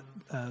probably not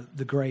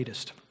the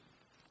greatest.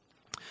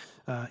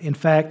 In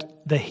fact,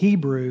 the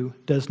Hebrew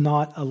does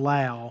not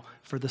allow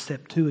for the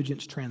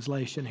Septuagint's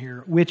translation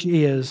here, which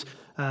is,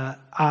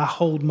 I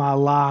hold my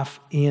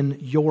life in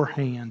your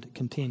hand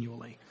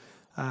continually.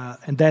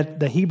 And that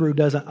the Hebrew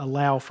doesn't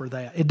allow for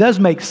that. It does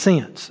make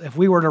sense. If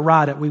we were to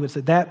write it, we would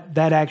say that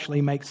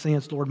actually makes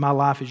sense. Lord, my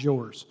life is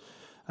yours.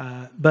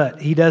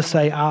 But he does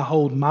say, I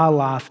hold my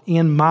life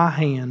in my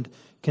hand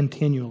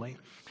continually.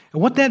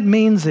 And what that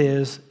means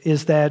is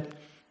that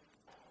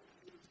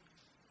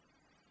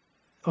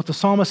what the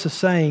psalmist is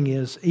saying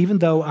is, even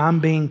though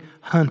I'm being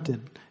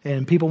hunted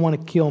and people want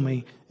to kill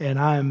me and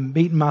I'm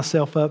beating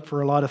myself up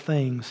for a lot of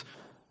things,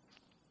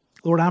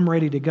 Lord, I'm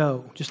ready to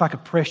go. Just like a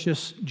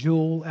precious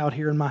jewel out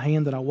here in my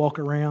hand that I walk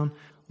around.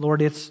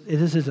 Lord, this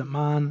isn't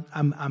mine.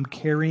 I'm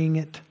carrying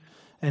it.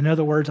 In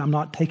other words, I'm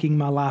not taking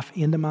my life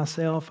into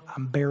myself.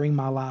 I'm bearing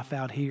my life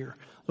out here.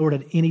 Lord,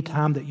 at any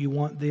time that you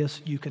want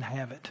this, you can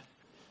have it.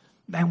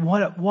 Man,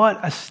 what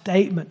a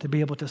statement to be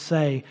able to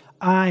say,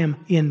 I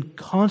am in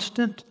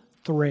constant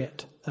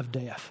threat of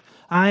death.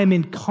 I am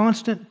in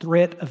constant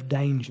threat of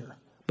danger.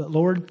 But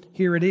Lord,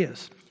 here it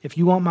is. If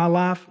you want my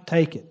life,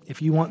 take it.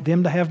 If you want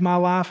them to have my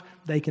life,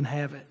 they can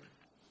have it.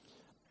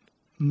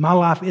 My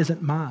life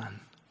isn't mine.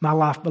 My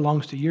life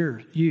belongs to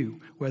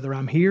you, whether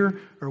I'm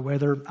here or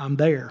whether I'm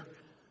there.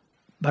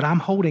 But I'm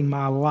holding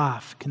my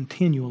life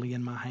continually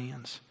in my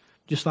hands,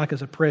 just like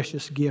as a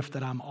precious gift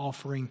that I'm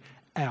offering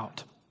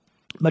out.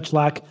 Much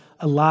like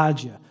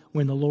Elijah,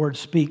 when the Lord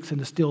speaks in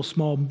a still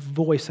small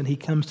voice and he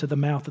comes to the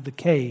mouth of the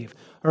cave,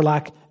 or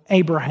like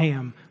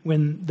Abraham,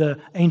 when the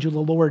angel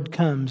of the Lord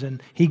comes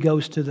and he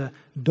goes to the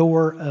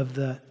door of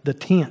the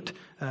tent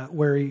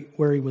where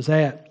he was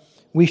at.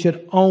 We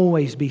should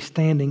always be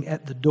standing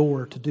at the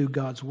door to do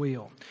God's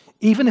will.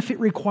 Even if it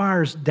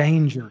requires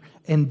danger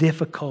and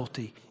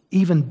difficulty,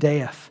 even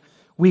death,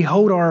 we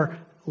hold our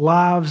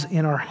lives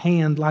in our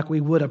hand like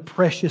we would a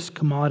precious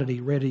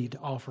commodity ready to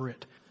offer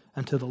it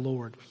unto the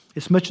Lord.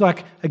 It's much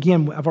like,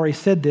 again, I've already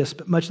said this,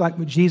 but much like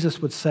what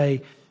Jesus would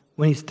say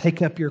when he's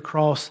take up your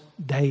cross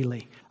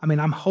daily. I mean,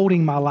 I'm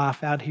holding my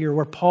life out here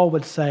where Paul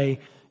would say,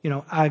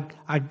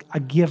 I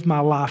give my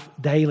life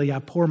daily. I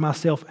pour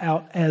myself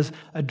out as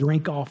a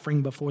drink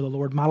offering before the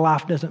Lord. My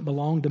life doesn't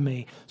belong to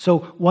me. So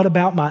what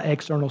about my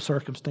external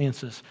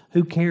circumstances?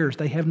 Who cares?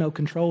 They have no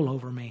control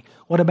over me.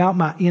 What about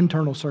my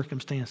internal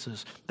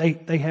circumstances?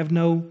 They have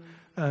no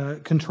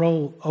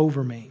control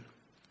over me.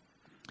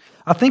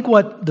 I think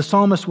what the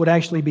psalmist would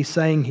actually be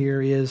saying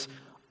here is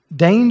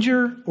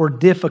danger or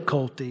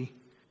difficulty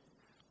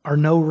are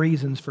no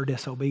reasons for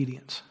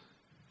disobedience.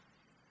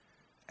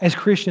 As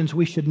Christians,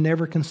 we should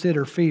never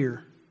consider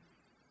fear.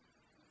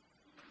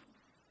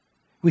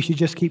 We should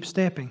just keep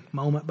stepping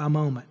moment by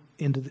moment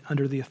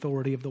under the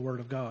authority of the Word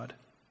of God.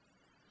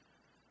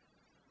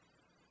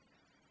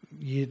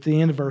 At the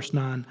end of verse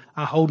 9,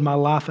 I hold my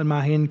life in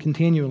my hand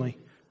continually.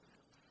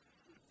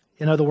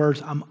 In other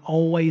words, I'm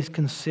always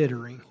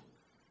considering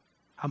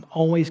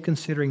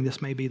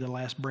this may be the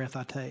last breath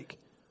I take.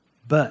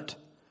 But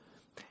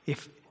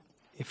if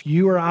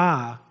you or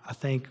I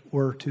think,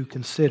 were to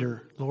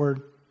consider,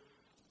 Lord,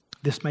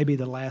 this may be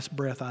the last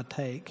breath I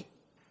take,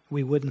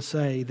 we wouldn't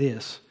say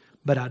this,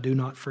 but I do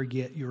not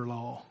forget your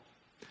law.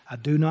 I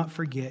do not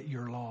forget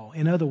your law.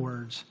 In other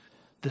words,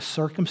 the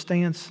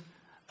circumstance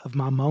of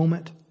my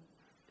moment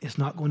is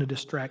not going to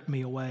distract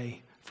me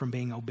away from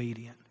being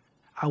obedient.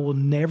 I will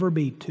never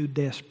be too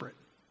desperate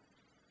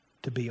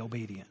to be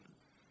obedient.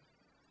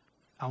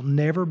 I'll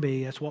never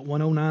be, that's what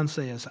 109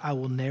 says, I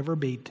will never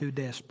be too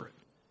desperate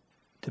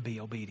to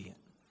be obedient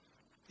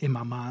in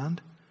my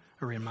mind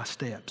or in my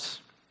steps.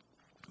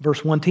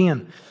 Verse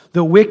 110,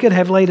 the wicked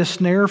have laid a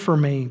snare for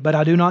me, but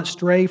I do not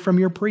stray from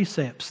your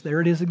precepts.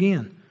 There it is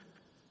again.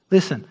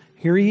 Listen,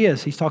 here he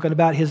is. He's talking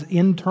about his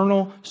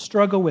internal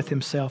struggle with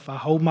himself. I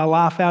hold my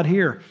life out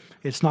here.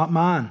 It's not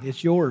mine.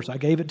 It's yours. I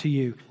gave it to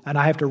you. And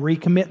I have to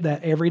recommit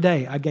that every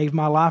day. I gave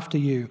my life to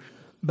you.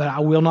 But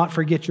I will not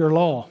forget your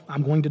law.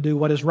 I'm going to do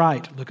what is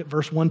right. Look at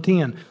verse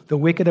 110. The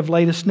wicked have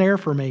laid a snare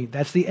for me.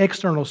 That's the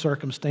external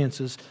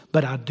circumstances.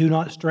 But I do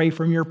not stray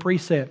from your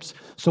precepts.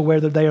 So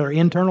whether they are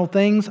internal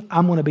things,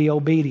 I'm going to be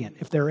obedient.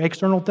 If they're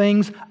external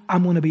things,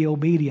 I'm going to be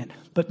obedient.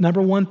 But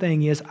number one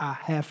thing is I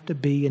have to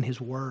be in His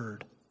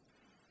Word.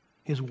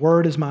 His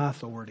Word is my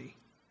authority.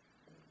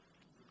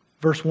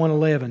 Verse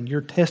 111,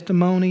 your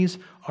testimonies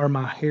are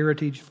my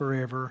heritage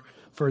forever,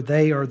 for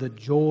they are the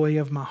joy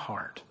of my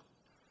heart.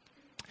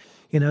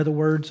 In other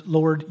words,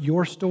 Lord,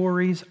 your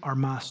stories are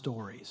my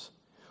stories.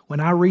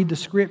 When I read the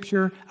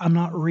Scripture, I'm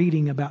not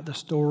reading about the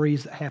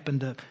stories that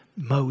happened to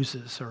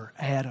Moses or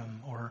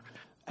Adam or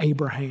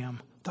Abraham.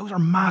 Those are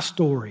my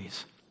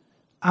stories.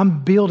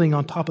 I'm building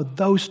on top of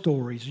those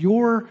stories.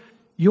 Your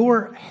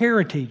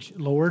heritage,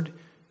 Lord,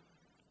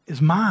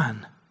 is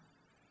mine.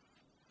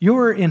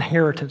 Your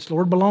inheritance,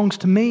 Lord, belongs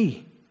to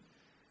me.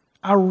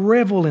 I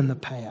revel in the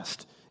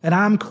past, and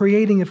I'm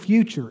creating a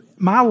future.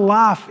 My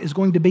life is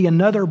going to be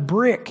another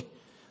brick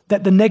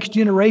that the next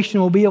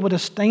generation will be able to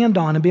stand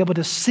on and be able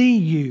to see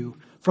you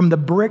from the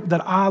brick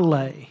that I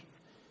lay.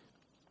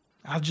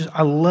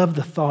 I love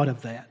the thought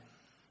of that.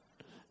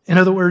 In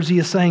other words, he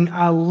is saying,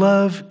 I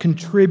love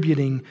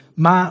contributing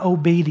my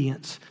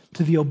obedience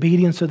to the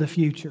obedience of the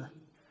future.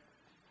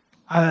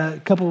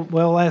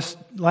 Last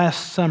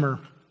summer,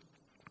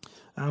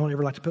 I don't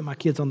ever like to put my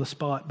kids on the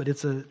spot, but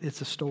it's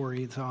a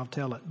story, so I'll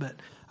tell it. But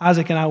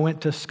Isaac and I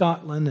went to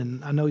Scotland,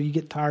 and I know you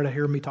get tired of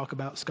hearing me talk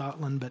about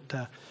Scotland,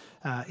 but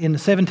in the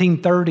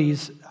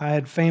 1730s, I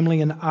had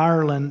family in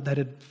Ireland that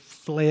had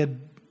fled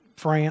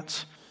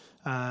France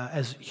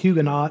as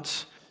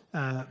Huguenots,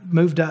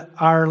 moved to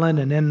Ireland,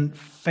 and then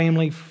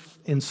family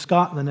in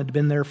Scotland had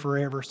been there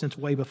forever, since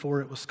way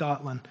before it was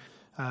Scotland,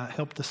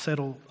 helped to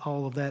settle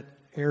all of that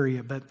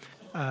area. But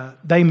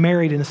they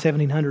married in the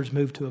 1700s,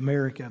 moved to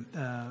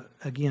America,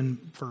 again,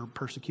 for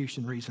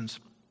persecution reasons.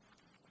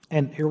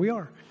 And here we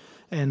are.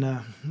 And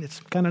it's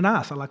kind of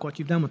nice. I like what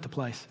you've done with the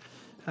place.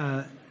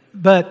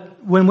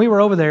 But when we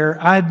were over there,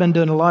 I had been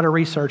doing a lot of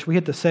research. We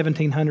hit the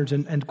 1700s,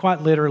 and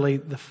quite literally,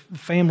 the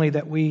family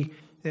that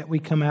we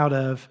come out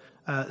of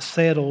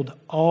settled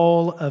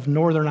all of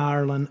Northern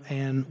Ireland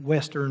and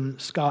Western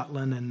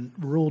Scotland and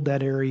ruled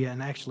that area,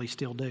 and actually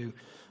still do.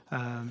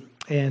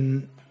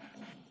 And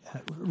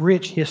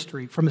rich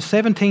history. From the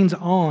 17s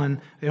on,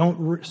 they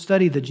don't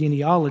study the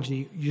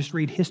genealogy, you just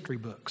read history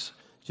books.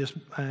 Just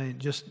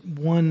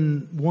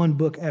one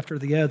book after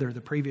the other,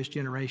 the previous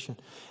generation.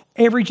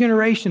 Every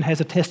generation has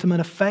a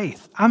testament of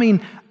faith. I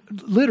mean,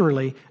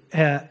 literally,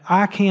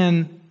 I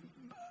can,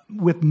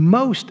 with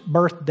most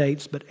birth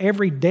dates, but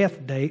every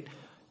death date,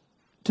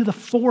 to the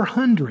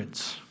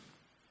 400s.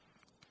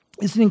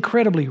 It's an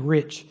incredibly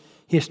rich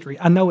history.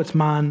 I know it's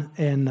mine,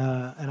 and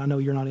I know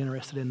you're not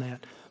interested in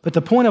that. But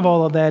the point of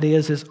all of that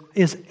is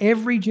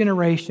every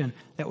generation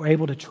that we're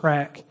able to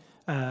track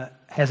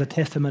has a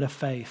testament of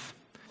faith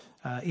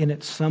in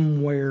it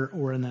somewhere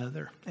or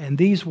another. And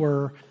these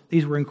were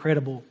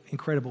incredible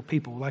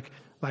people,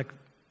 like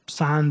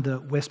signed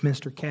the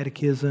Westminster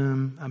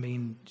Catechism. I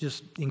mean,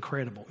 just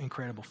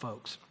incredible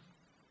folks.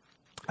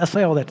 I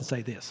say all that to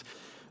say this.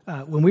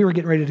 When we were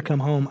getting ready to come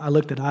home, I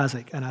looked at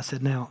Isaac and I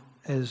said, now,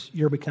 as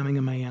you're becoming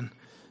a man,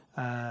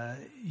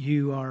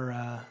 you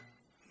are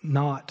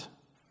not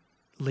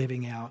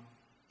living out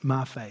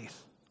my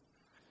faith.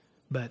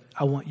 But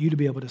I want you to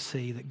be able to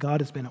see that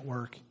God has been at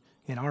work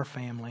in our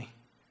family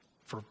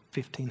for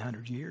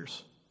 1,500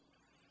 years.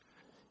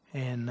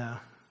 And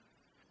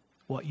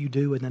what you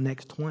do in the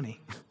next 20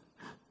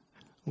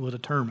 will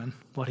determine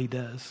what he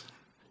does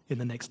in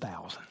the next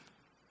 1,000.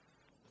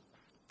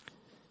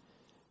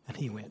 And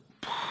he went,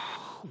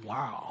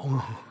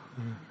 wow.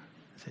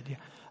 I said, yeah.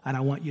 And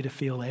I want you to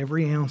feel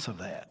every ounce of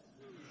that.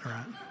 All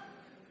right?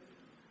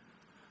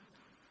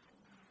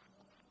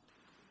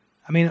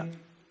 I mean,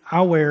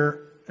 I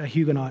wear a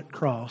Huguenot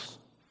cross.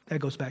 That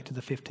goes back to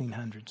the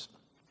 1500s.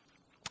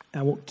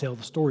 I won't tell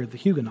the story of the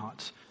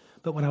Huguenots,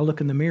 but when I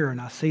look in the mirror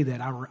and I see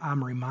that,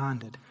 I'm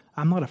reminded,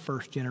 I'm not a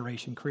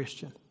first-generation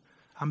Christian.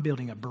 I'm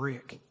building a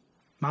brick.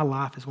 My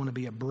life is going to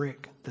be a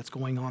brick that's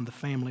going on the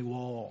family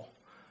wall.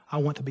 I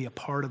want to be a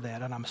part of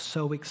that, and I'm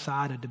so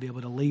excited to be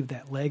able to leave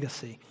that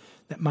legacy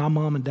that my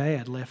mom and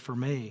dad left for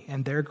me,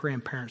 and their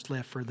grandparents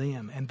left for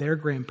them, and their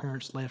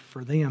grandparents left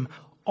for them,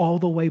 all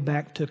the way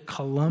back to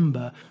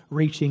Columba,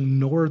 reaching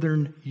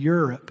Northern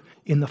Europe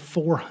in the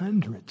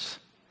 400s.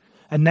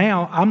 And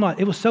now,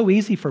 it was so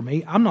easy for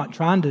me. I'm not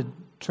trying to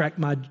track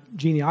my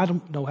genealogy. I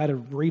don't know how to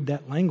read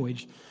that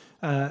language,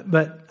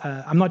 but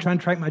I'm not trying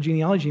to track my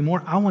genealogy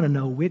anymore. I want to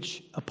know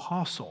which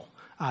apostle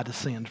I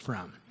descend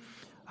from.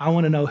 I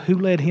want to know who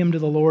led him to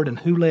the Lord and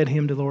who led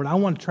him to the Lord.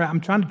 I'm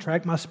trying to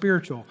track my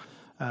spiritual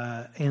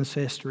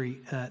ancestry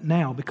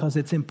now, because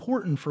it's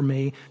important for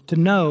me to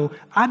know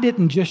I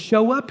didn't just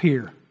show up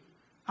here.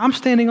 I'm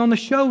standing on the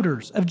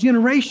shoulders of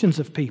generations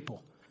of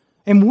people.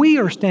 And we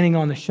are standing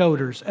on the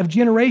shoulders of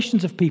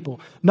generations of people,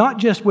 not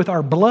just with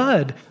our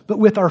blood, but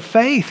with our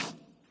faith.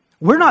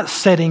 We're not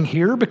sitting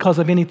here because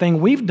of anything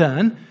we've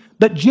done,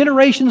 but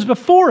generations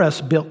before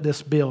us built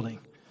this building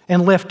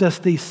and left us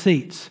these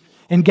seats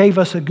and gave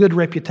us a good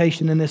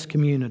reputation in this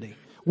community.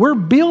 We're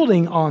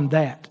building on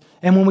that.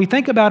 And when we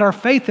think about our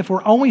faith, if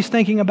we're always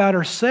thinking about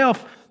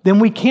ourselves, then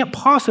we can't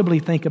possibly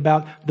think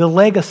about the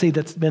legacy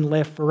that's been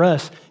left for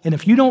us. And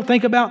if you don't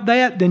think about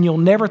that, then you'll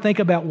never think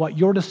about what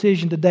your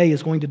decision today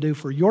is going to do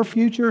for your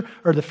future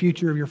or the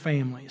future of your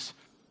families.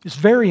 It's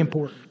very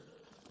important.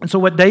 And so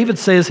what David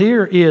says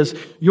here is,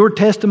 your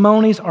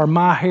testimonies are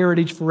my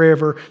heritage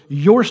forever.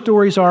 Your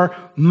stories are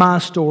my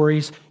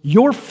stories.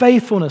 Your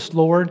faithfulness,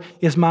 Lord,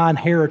 is my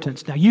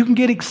inheritance. Now, you can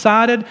get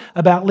excited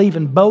about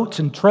leaving boats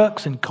and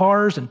trucks and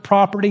cars and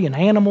property and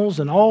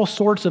animals and all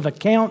sorts of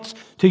accounts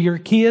to your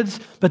kids,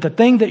 but the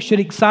thing that should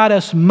excite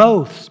us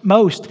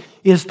most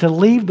is to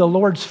leave the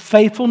Lord's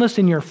faithfulness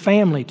in your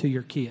family to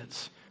your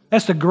kids.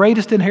 That's the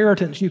greatest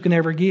inheritance you can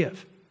ever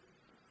give.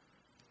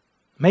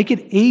 Make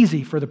it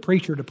easy for the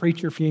preacher to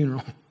preach your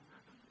funeral.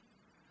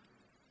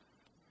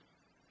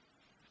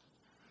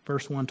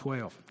 Verse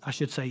 112. I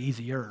should say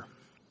easier,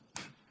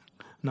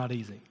 not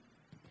easy.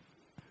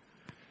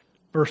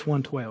 Verse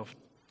 112.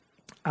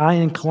 I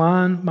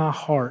incline my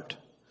heart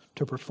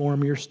to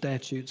perform your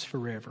statutes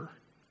forever,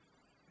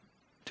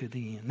 to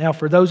the end. Now,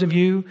 for those of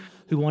you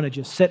who want to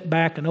just sit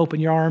back and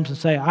open your arms and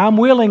say, I'm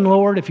willing,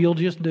 Lord, if you'll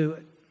just do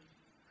it.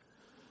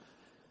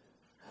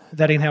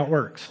 That ain't how it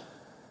works.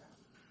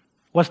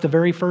 What's the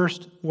very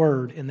first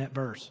word in that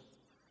verse?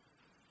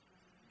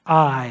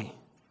 I.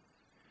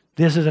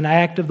 This is an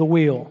act of the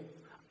will.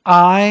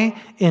 I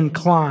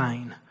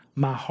incline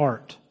my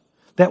heart.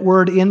 That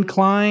word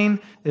incline,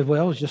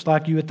 well, it's just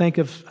like you would think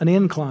of an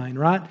incline,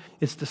 right?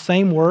 It's the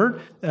same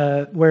word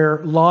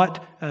where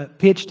Lot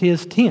pitched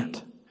his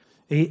tent.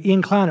 He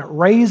incline it,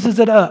 raises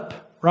it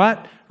up, right?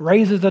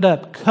 Raises it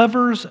up,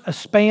 covers a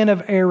span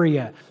of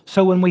area.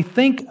 So when we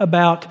think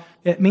about,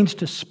 it means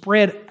to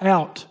spread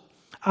out.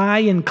 I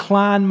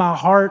incline my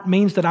heart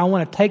means that I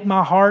want to take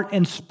my heart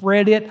and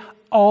spread it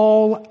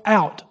all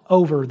out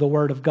over the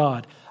Word of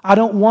God. I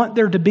don't want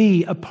there to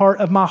be a part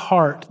of my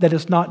heart that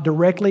is not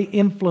directly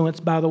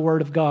influenced by the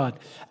Word of God.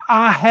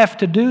 I have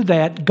to do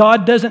that.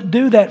 God doesn't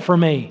do that for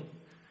me.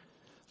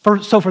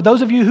 So for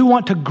those of you who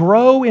want to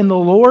grow in the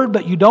Lord,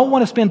 but you don't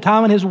want to spend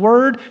time in His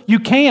Word, you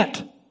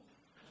can't.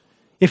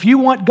 If you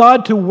want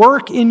God to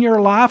work in your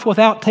life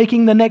without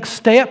taking the next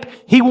step,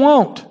 He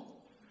won't.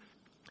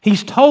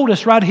 He's told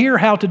us right here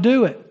how to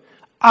do it.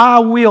 I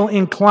will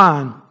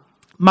incline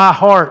my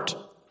heart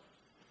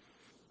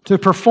to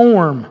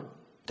perform,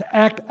 to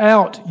act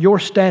out your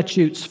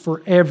statutes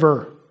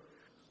forever.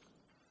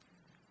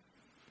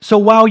 So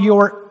while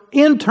your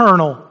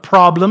internal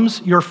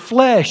problems, your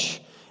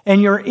flesh,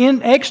 and your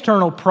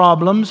external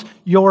problems,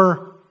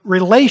 your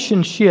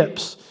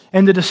relationships,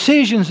 and the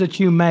decisions that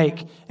you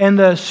make, and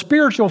the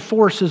spiritual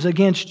forces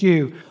against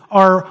you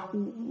are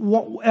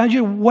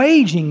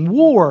waging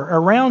war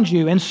around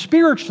you, and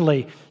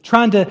spiritually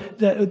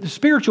the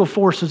spiritual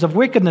forces of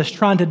wickedness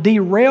trying to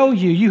derail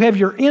you. You have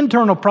your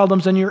internal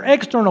problems and your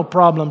external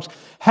problems.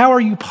 How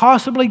are you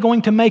possibly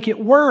going to make it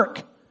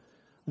work?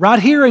 Right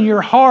here in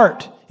your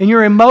heart, in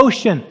your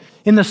emotion,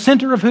 in the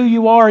center of who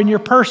you are, in your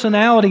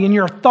personality, in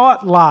your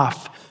thought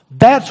life.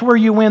 That's where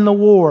you win the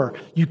war.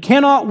 You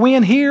cannot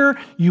win here.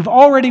 You've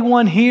already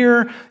won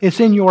here.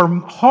 It's in your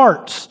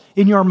hearts,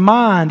 in your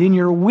mind, in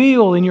your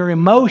will, in your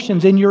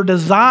emotions, in your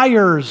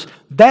desires.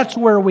 That's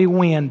where we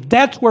win.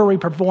 That's where we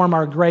perform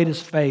our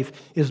greatest faith,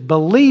 is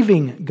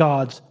believing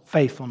God's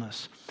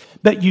faithfulness.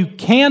 But you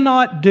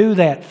cannot do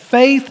that.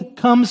 Faith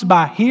comes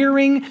by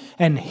hearing,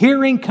 and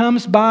hearing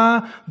comes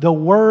by the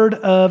Word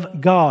of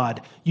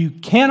God. You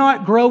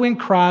cannot grow in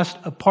Christ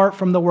apart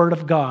from the Word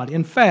of God.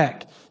 In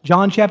fact,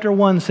 John chapter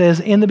 1 says,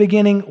 in the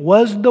beginning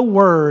was the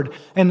Word,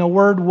 and the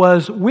Word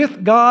was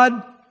with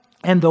God,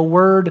 and the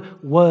Word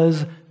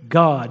was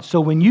God. So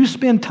when you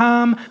spend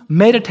time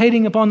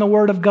meditating upon the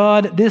Word of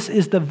God, this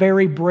is the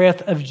very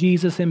breath of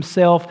Jesus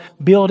Himself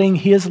building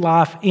His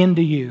life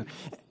into you.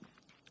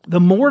 The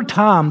more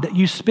time that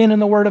you spend in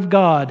the Word of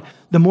God,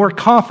 the more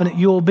confident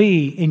you'll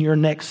be in your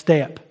next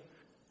step.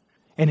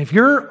 And if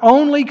you're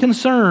only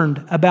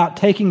concerned about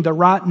taking the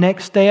right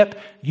next step,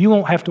 you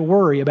won't have to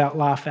worry about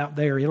life out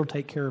there. It'll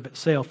take care of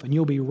itself, and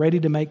you'll be ready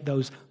to make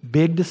those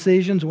big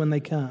decisions when they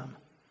come.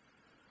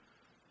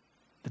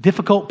 The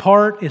difficult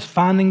part is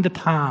finding the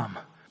time.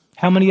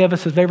 How many of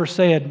us have ever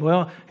said,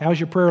 well, how's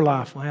your prayer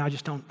life? Well, I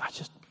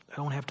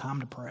don't have time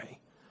to pray.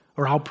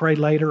 Or I'll pray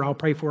later, I'll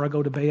pray before I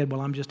go to bed.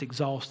 Well, I'm just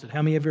exhausted.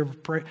 How many of you have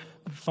ever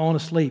fallen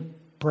asleep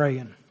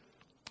praying?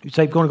 You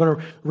say, going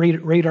to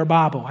read our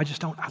Bible. I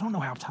don't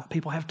know how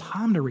people have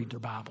time to read their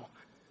Bible.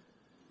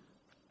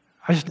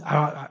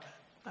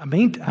 I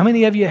mean, how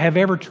many of you have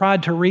ever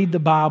tried to read the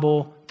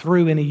Bible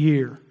through in a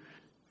year?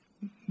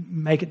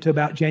 Make it to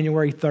about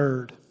January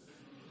 3rd.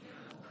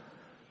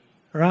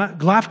 Right?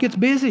 Life gets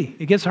busy.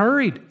 It gets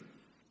hurried.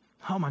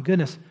 Oh my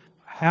goodness.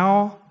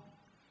 How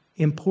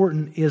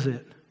important is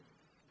it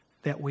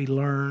that we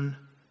learn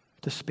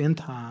to spend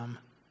time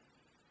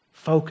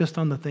focused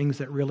on the things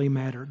that really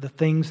matter, the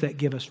things that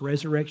give us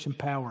resurrection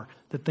power,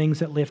 the things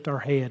that lift our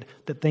head,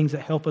 the things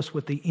that help us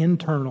with the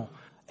internal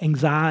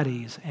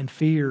anxieties and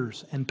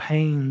fears and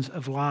pains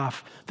of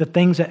life, the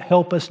things that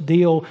help us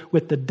deal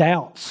with the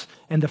doubts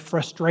and the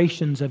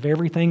frustrations of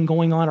everything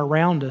going on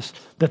around us,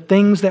 the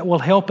things that will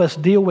help us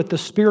deal with the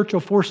spiritual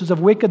forces of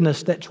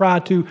wickedness that try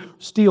to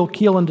steal,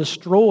 kill, and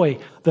destroy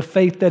the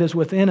faith that is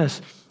within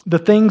us, the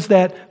things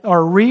that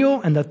are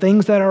real and the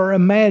things that are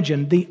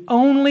imagined. The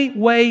only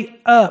way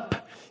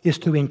up is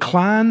to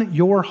incline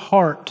your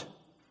heart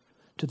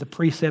to the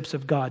precepts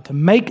of God, to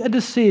make a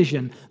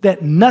decision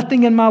that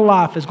nothing in my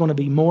life is going to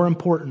be more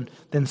important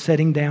than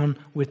sitting down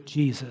with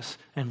Jesus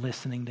and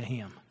listening to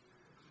Him.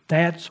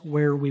 That's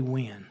where we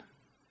win.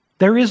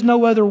 There is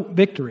no other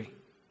victory.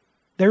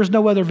 There's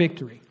no other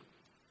victory.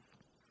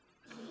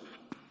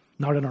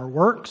 Not in our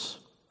works,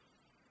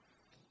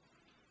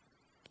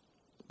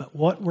 but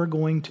what we're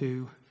going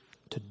to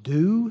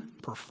do,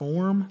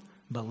 perform,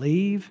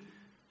 believe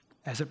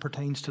as it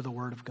pertains to the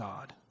Word of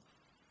God.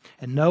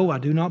 And no, I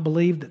do not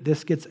believe that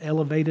this gets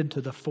elevated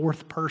to the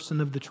fourth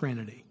person of the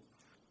Trinity.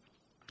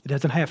 It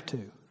doesn't have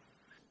to.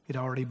 It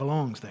already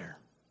belongs there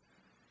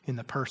in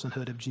the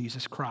personhood of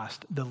Jesus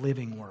Christ, the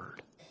living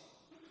Word.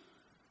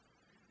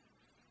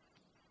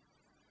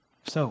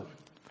 So,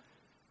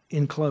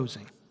 in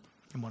closing,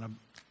 I want to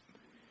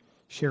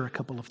share a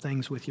couple of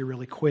things with you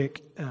really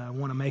quick. I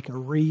want to make a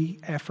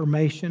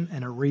reaffirmation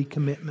and a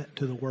recommitment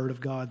to the Word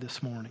of God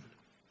this morning.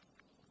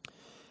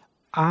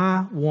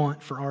 I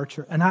want for our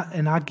church, and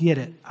I get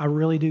it. I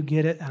really do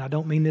get it, and I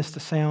don't mean this to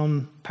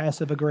sound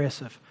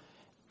passive-aggressive.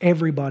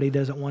 Everybody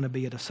doesn't want to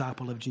be a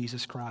disciple of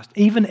Jesus Christ.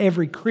 Even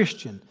every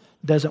Christian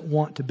doesn't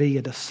want to be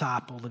a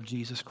disciple of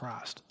Jesus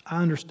Christ.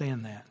 I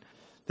understand that.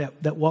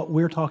 That what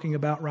we're talking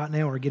about right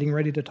now or getting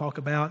ready to talk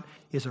about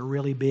is a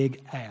really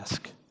big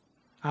ask.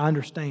 I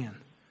understand.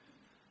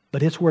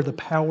 But it's where the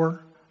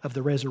power of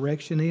the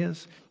resurrection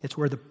is. It's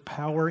where the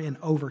power in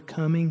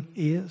overcoming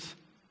is.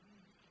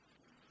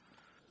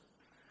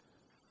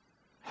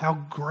 How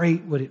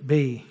great would it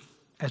be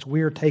as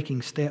we're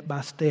taking step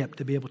by step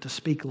to be able to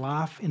speak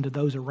life into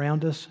those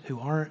around us who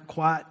aren't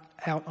quite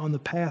out on the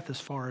path as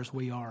far as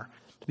we are.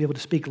 To be able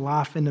to speak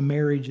life into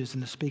marriages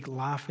and to speak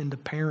life into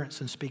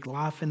parents and speak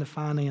life into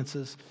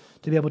finances.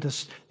 To be able to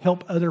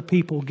help other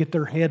people get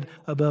their head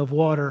above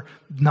water,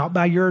 not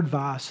by your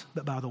advice,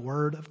 but by the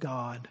Word of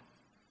God.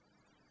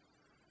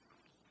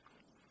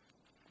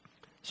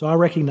 So I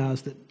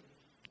recognize that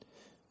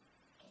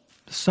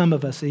some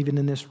of us, even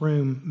in this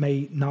room,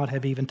 may not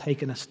have even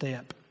taken a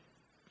step.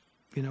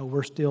 You know,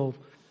 we're still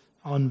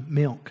on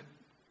milk.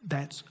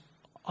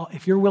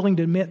 If you're willing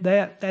to admit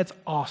that, that's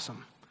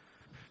awesome.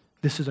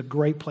 This is a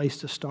great place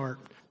to start.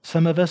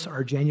 Some of us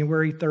are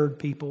January 3rd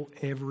people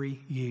every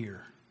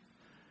year.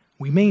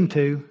 We mean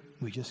to,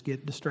 we just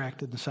get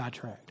distracted and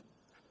sidetracked.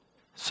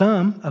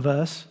 Some of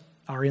us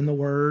are in the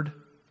Word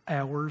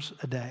hours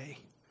a day,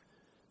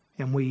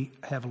 and we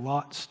have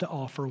lots to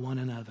offer one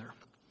another.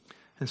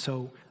 And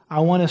so I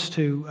want us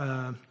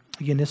to,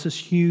 again, this is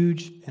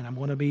huge, and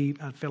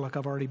I feel like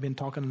I've already been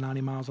talking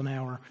 90 miles an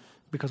hour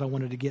because I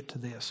wanted to get to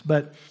this.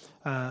 But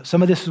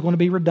some of this is going to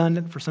be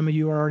redundant. For some of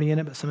you who are already in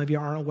it, but some of you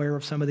aren't aware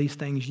of some of these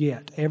things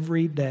yet.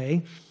 Every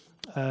day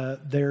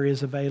there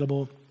is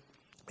available,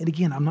 and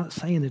again, I'm not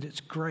saying that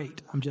it's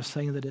great. I'm just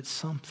saying that it's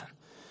something.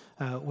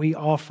 We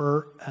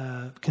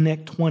offer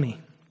Connect 20.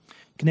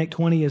 Connect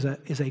 20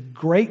 is a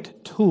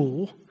great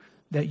tool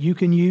that you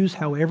can use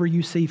however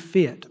you see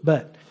fit.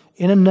 But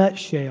in a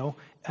nutshell,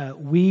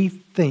 we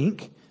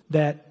think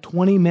that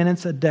 20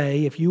 minutes a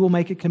day, if you will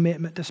make a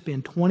commitment to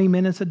spend 20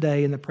 minutes a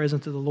day in the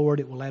presence of the Lord,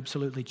 it will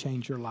absolutely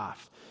change your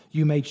life.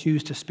 You may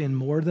choose to spend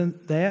more than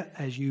that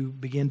as you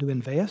begin to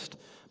invest,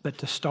 but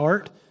to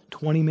start,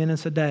 20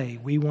 minutes a day.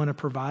 We want to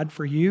provide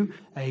for you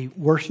a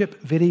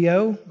worship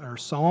video or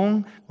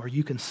song where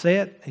you can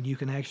sit and you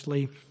can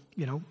actually,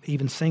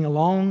 even sing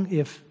along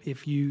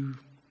if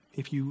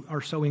you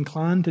are so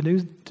inclined to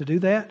do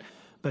that.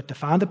 But to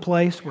find a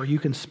place where you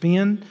can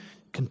spend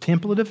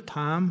contemplative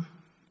time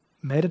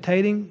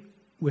meditating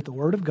with the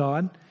Word of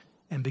God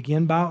and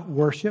begin by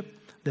worship.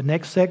 The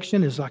next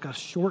section is like a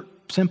short,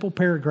 simple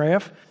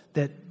paragraph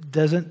that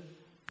doesn't,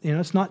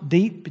 it's not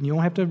deep and you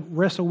don't have to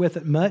wrestle with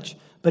it much,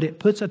 but it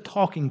puts a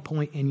talking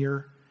point in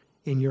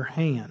your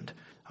hand.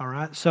 All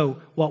right?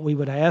 So what we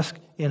would ask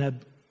in a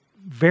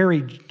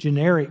very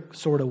generic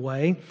sort of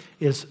way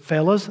is,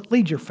 fellas,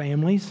 lead your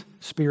families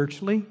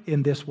spiritually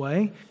in this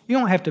way. You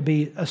don't have to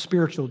be a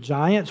spiritual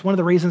giant. It's one of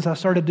the reasons I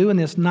started doing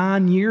this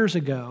 9 years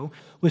ago,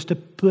 was to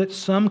put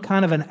some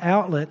kind of an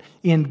outlet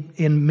in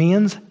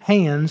men's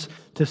hands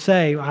to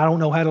say, I don't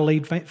know how to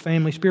lead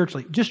family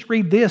spiritually. Just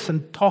read this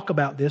and talk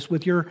about this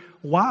with your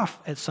wife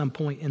at some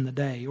point in the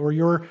day, or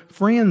your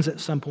friends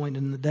at some point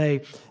in the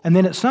day. And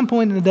then at some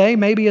point in the day,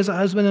 maybe as a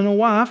husband and a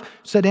wife,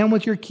 sit down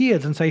with your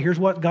kids and say, here's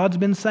what God's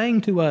been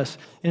saying to us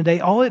in a day.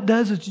 All it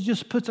does is it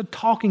just puts a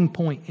talking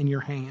point in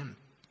your hand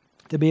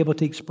to be able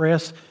to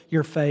express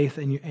your faith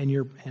and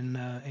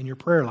your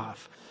prayer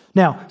life.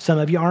 Now, some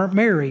of you aren't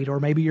married, or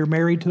maybe you're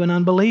married to an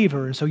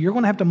unbeliever, and so you're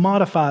going to have to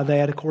modify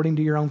that according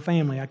to your own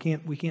family.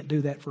 We can't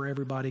do that for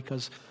everybody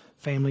because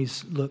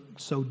families look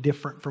so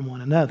different from one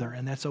another,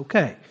 and that's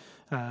okay.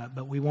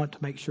 But we want to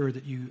make sure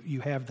that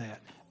you have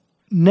that.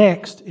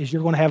 Next is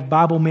you're going to have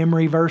Bible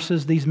memory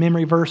verses. These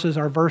memory verses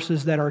are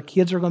verses that our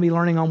kids are going to be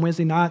learning on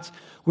Wednesday nights.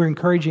 We're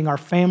encouraging our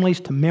families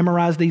to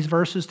memorize these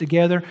verses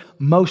together.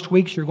 Most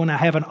weeks you're going to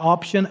have an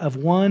option of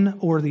one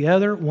or the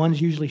other. One's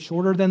usually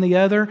shorter than the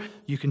other.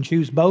 You can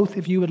choose both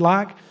if you would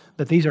like.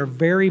 But these are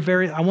very,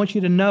 very, I want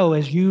you to know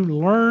as you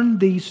learn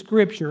these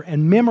scripture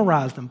and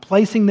memorize them,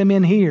 placing them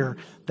in here,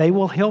 they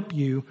will help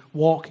you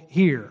walk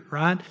here,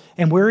 right?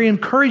 And we're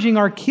encouraging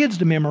our kids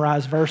to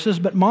memorize verses,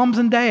 but moms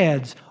and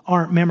dads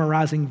aren't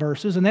memorizing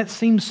verses, and that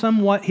seems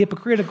somewhat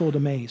hypocritical to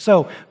me.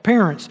 So,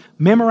 parents,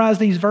 memorize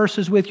these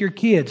verses with your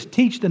kids.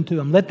 Teach them to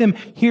them. Let them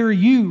hear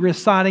you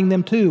reciting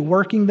them too,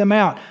 working them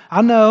out.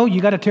 I know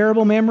you got a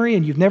terrible memory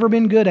and you've never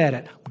been good at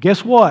it.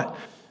 Guess what?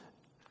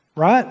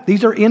 Right?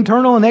 These are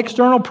internal and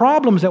external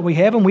problems that we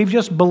have, and we've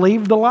just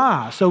believed the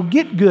lie. So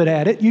get good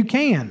at it. You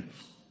can.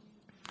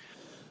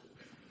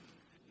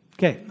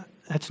 Okay,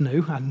 that's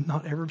new. I've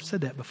not ever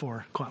said that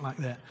before, quite like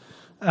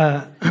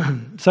that.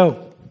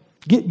 So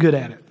get good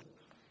at it.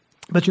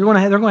 But they're going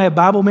to have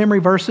Bible memory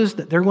verses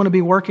that they're going to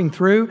be working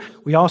through.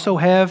 We also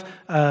have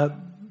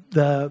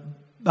the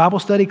Bible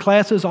study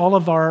classes. All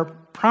of our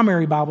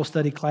primary Bible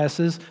study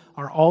classes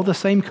are all the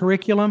same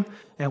curriculum.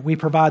 And we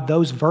provide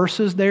those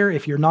verses there.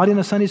 If you're not in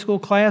a Sunday school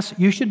class,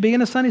 you should be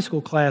in a Sunday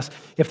school class.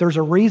 If there's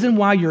a reason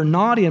why you're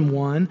not in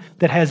one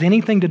that has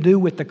anything to do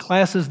with the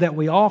classes that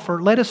we offer,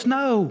 let us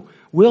know.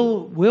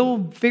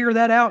 We'll figure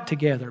that out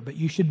together. But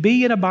you should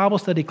be in a Bible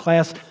study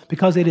class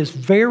because it is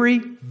very,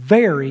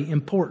 very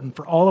important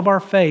for all of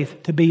our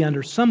faith to be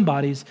under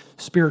somebody's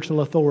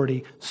spiritual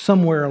authority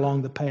somewhere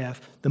along the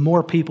path. The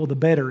more people, the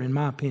better, in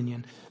my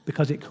opinion,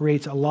 because it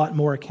creates a lot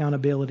more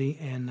accountability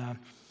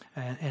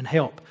and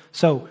help.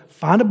 So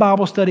find a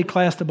Bible study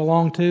class to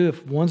belong to.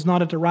 If one's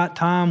not at the right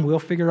time, we'll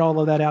figure all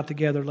of that out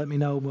together. Let me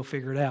know, and we'll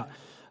figure it out.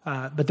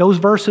 But those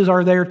verses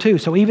are there too.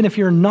 So even if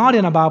you're not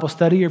in a Bible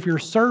study, or if you're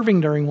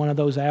serving during one of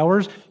those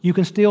hours, you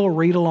can still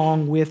read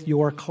along with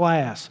your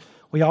class.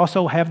 We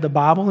also have the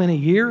Bible in a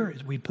year.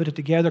 We put it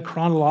together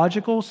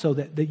chronological so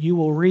that you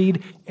will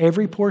read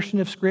every portion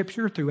of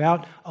Scripture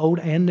throughout Old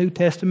and New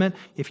Testament.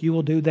 If you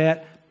will do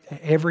that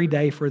every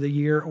day for the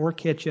year or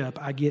catch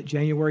up, I get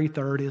January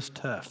 3rd is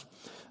tough.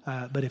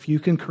 But if you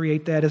can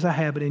create that as a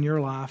habit in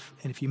your life,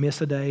 and if you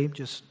miss a day,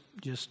 just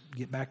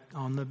get back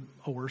on the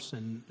horse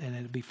and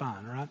it'll be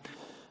fine,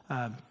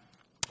 right?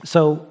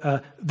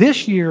 So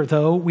this year,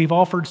 though, we've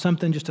offered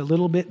something just a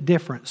little bit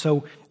different.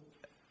 So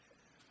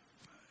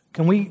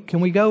can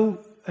we go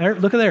there?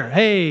 Look at there.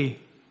 Hey.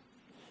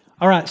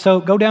 All right, so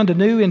go down to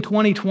new in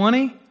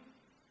 2020.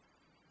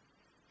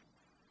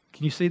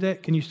 Can you see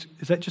that?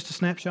 Is that just a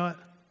snapshot?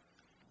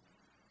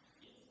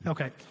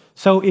 Okay.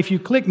 So if you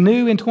click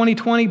new in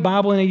 2020,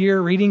 Bible in a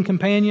year, reading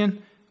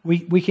companion,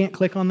 we can't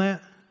click on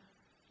that?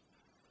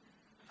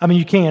 I mean,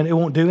 you can. It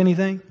won't do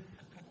anything?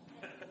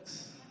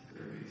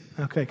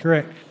 Okay,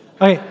 correct.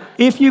 Okay,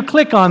 if you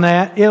click on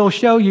that, it'll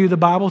show you the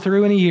Bible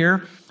through in a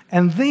year.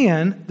 And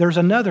then there's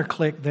another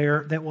click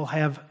there that will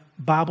have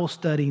Bible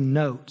study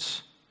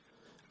notes.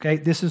 Okay,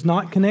 this is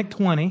not Connect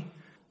 20.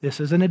 This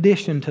is an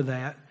addition to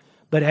that.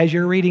 But as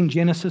you're reading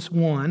Genesis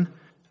 1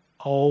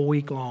 all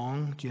week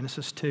long,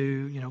 Genesis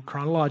 2,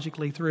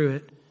 chronologically through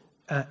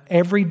it,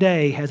 every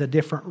day has a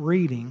different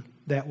reading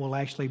that will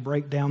actually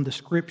break down the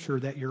Scripture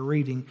that you're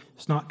reading.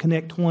 It's not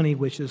Connect 20,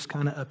 which is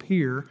kind of up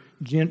here,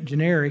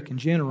 generic and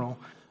general,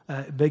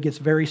 but it gets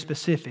very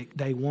specific.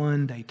 Day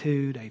 1, day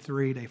 2, day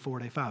 3, day 4,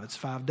 day 5. It's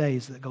 5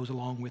 days that goes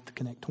along with the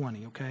Connect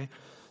 20, okay?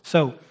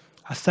 So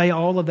I say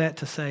all of that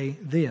to say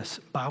this: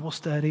 Bible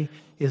study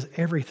is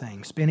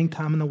everything. Spending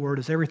time in the Word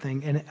is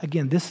everything. And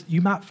again,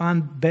 you might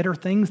find better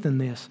things than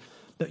this,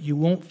 but you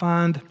won't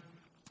find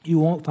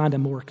a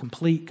more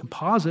complete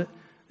composite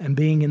and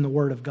being in the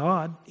Word of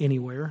God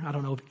anywhere. I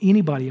don't know of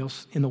anybody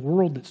else in the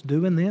world that's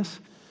doing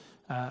this.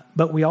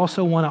 But we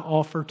also want to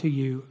offer to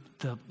you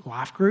the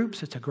life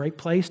groups. It's a great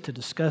place to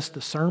discuss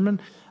the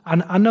sermon.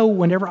 I know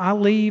whenever I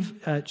leave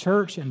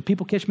church and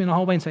people catch me in the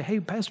hallway and say,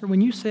 "Hey, Pastor,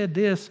 when you said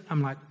this,"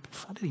 I'm like,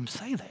 "I didn't even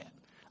say that.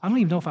 I don't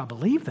even know if I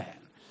believe that."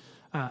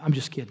 I'm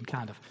just kidding,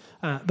 kind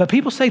of. But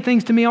people say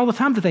things to me all the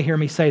time that they hear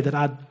me say that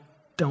I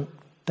don't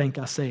think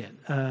I said.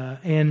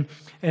 And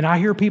I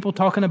hear people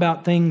talking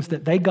about things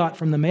that they got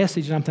from the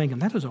message, and I'm thinking,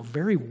 that was a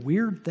very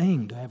weird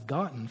thing to have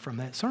gotten from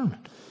that sermon.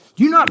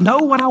 Do you not know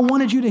what I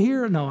wanted you to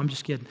hear? No, I'm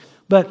just kidding.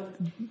 But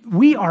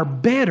we are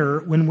better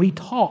when we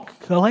talk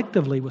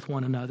collectively with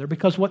one another,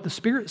 because what the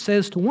Spirit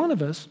says to one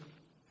of us,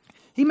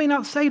 He may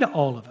not say to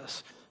all of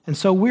us. And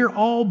so we're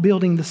all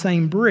building the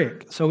same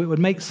brick. So it would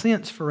make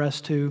sense for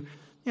us to,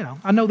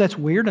 I know that's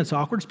weird and it's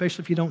awkward,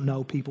 especially if you don't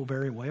know people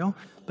very well,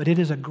 but it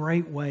is a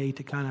great way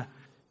to kind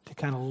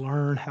of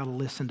learn how to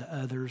listen to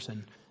others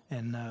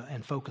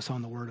and focus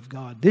on the Word of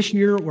God. This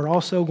year, we're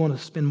also going to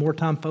spend more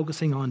time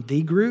focusing on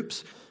D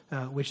groups,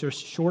 which are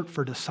short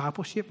for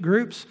discipleship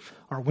groups.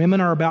 Our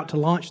women are about to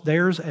launch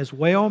theirs as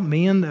well.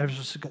 Men,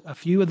 there's a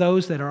few of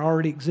those that are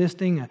already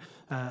existing,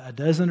 a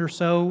dozen or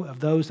so of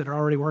those that are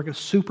already working. A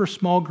super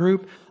small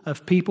group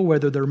of people,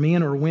 whether they're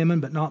men or women,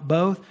 but not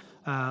both.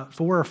 4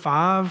 or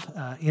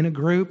 5 in a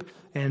group,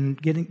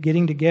 and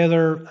getting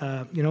together,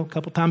 a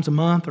couple times a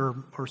month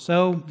or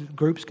so.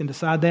 Groups can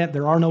decide that.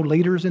 There are no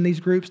leaders in these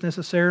groups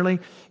necessarily.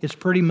 It's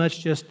pretty much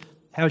just,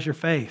 how's your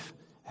faith?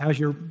 How's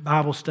your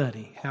Bible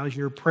study? How's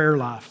your prayer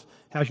life?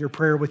 How's your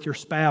prayer with your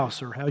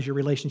spouse? Or how's your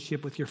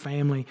relationship with your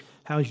family?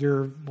 How's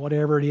your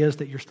whatever it is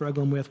that you're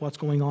struggling with? What's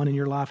going on in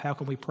your life? How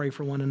can we pray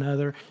for one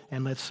another?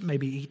 And let's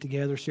maybe eat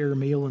together, share a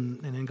meal, and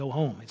then go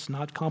home. It's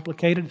not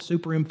complicated. It's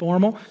super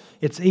informal.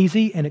 It's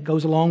easy, and it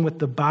goes along with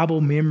the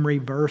Bible memory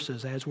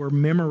verses. As we're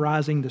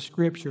memorizing the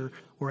Scripture,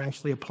 we're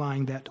actually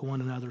applying that to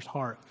one another's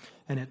heart.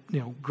 And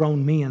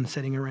grown men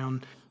sitting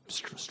around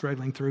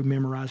struggling through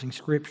memorizing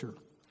Scripture,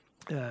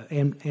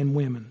 and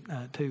women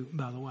too,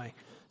 by the way.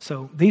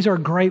 So these are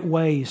great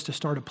ways to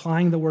start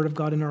applying the Word of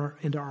God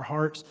into our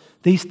hearts.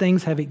 These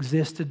things have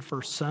existed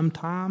for some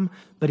time,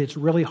 but it's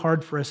really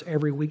hard for us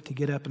every week to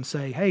get up and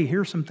say, "Hey,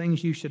 here's some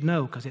things you should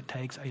know," because it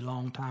takes a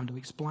long time to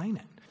explain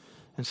it.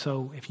 And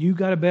so if you've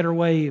got a better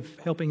way of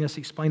helping us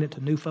explain it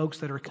to new folks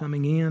that are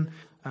coming in,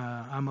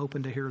 I'm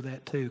open to hear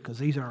that too, because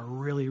these are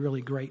really,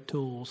 really great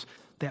tools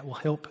that will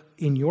help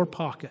in your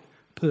pocket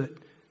put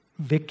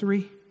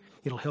victory.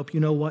 It'll help you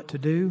know what to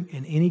do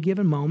in any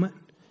given moment.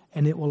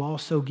 And it will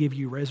also give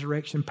you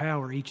resurrection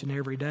power each and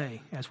every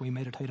day as we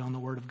meditate on the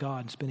Word of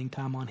God and spending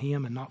time on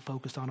Him and not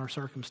focused on our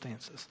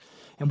circumstances.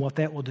 And what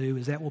that will do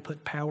is that will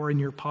put power in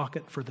your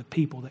pocket for the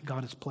people that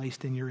God has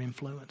placed in your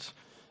influence.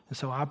 And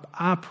so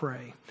I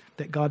pray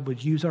that God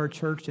would use our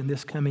church in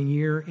this coming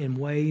year in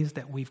ways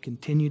that we've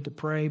continued to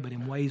pray, but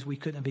in ways we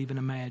couldn't have even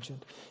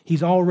imagined.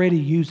 He's already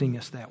using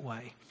us that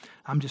way.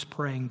 I'm just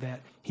praying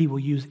that He will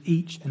use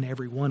each and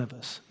every one of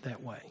us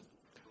that way.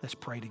 Let's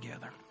pray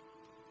together.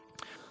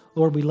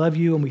 Lord, we love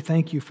You and we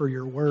thank You for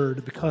Your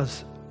Word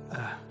because,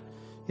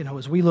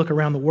 as we look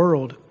around the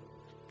world,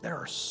 there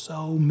are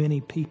so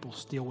many people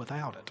still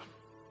without it.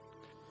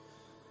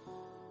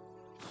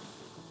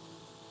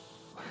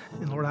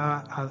 And Lord,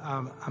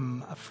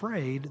 I'm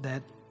afraid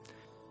that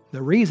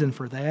the reason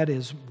for that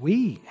is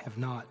we have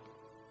not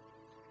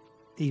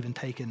even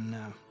taken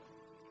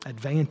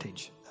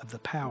advantage of the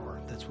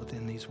power that's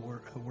within these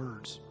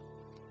words.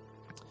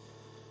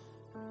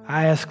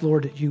 I ask,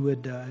 Lord, that You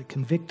would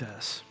convict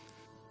us.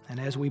 And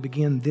as we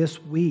begin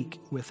this week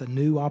with a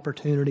new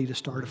opportunity to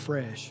start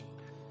afresh,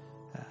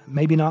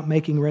 maybe not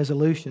making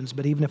resolutions,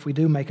 but even if we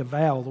do make a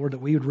vow, Lord, that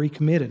we would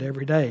recommit it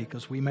every day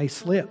because we may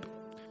slip.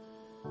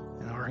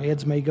 And our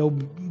heads may go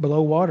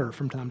below water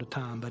from time to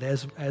time. But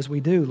as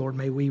we do, Lord,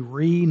 may we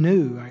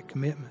renew our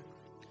commitment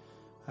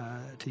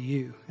to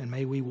You. And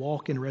may we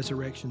walk in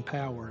resurrection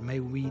power. And may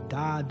we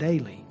die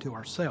daily to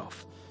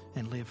ourselves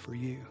and live for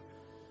You.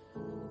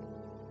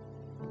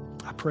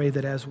 I pray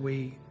that as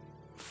we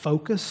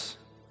focus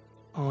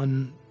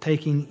on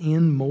taking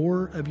in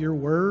more of Your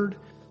Word,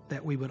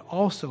 that we would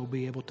also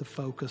be able to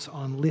focus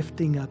on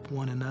lifting up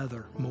one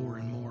another more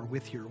and more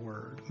with Your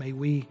Word. May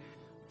we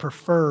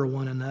prefer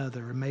one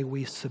another, and may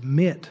we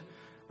submit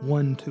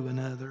one to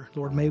another.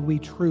 Lord, may we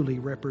truly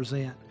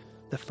represent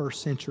the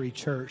first century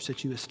church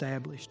that You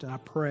established. And I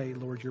pray,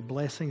 Lord, Your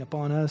blessing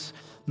upon us,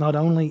 not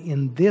only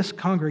in this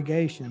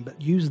congregation,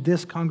 but use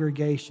this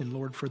congregation,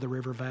 Lord, for the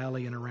River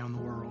Valley and around the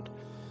world.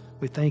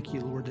 We thank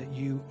You, Lord, that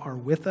You are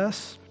with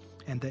us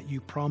and that You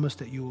promise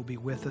that You will be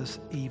with us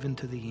even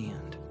to the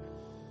end.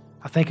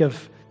 I think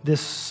of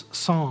this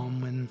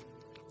psalm when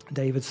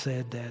David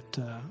said that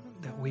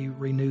we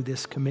renew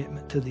this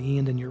commitment to the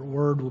end, and Your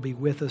Word will be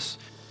with us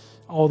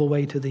all the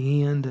way to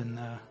the end. And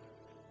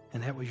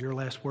that was Your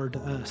last word to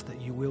us, that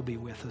You will be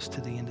with us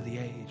to the end of the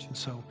age. And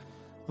so,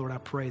 Lord, I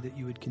pray that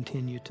You would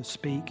continue to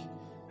speak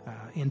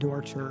into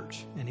our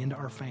church and into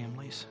our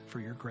families for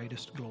Your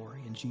greatest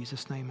glory. In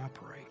Jesus' name I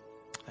pray.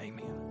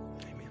 Amen.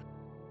 Amen.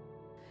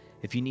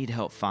 If you need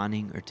help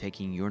finding or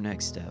taking your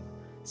next step,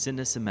 send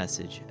us a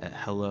message at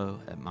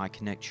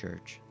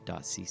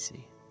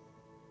hello@myconnectchurch.cc.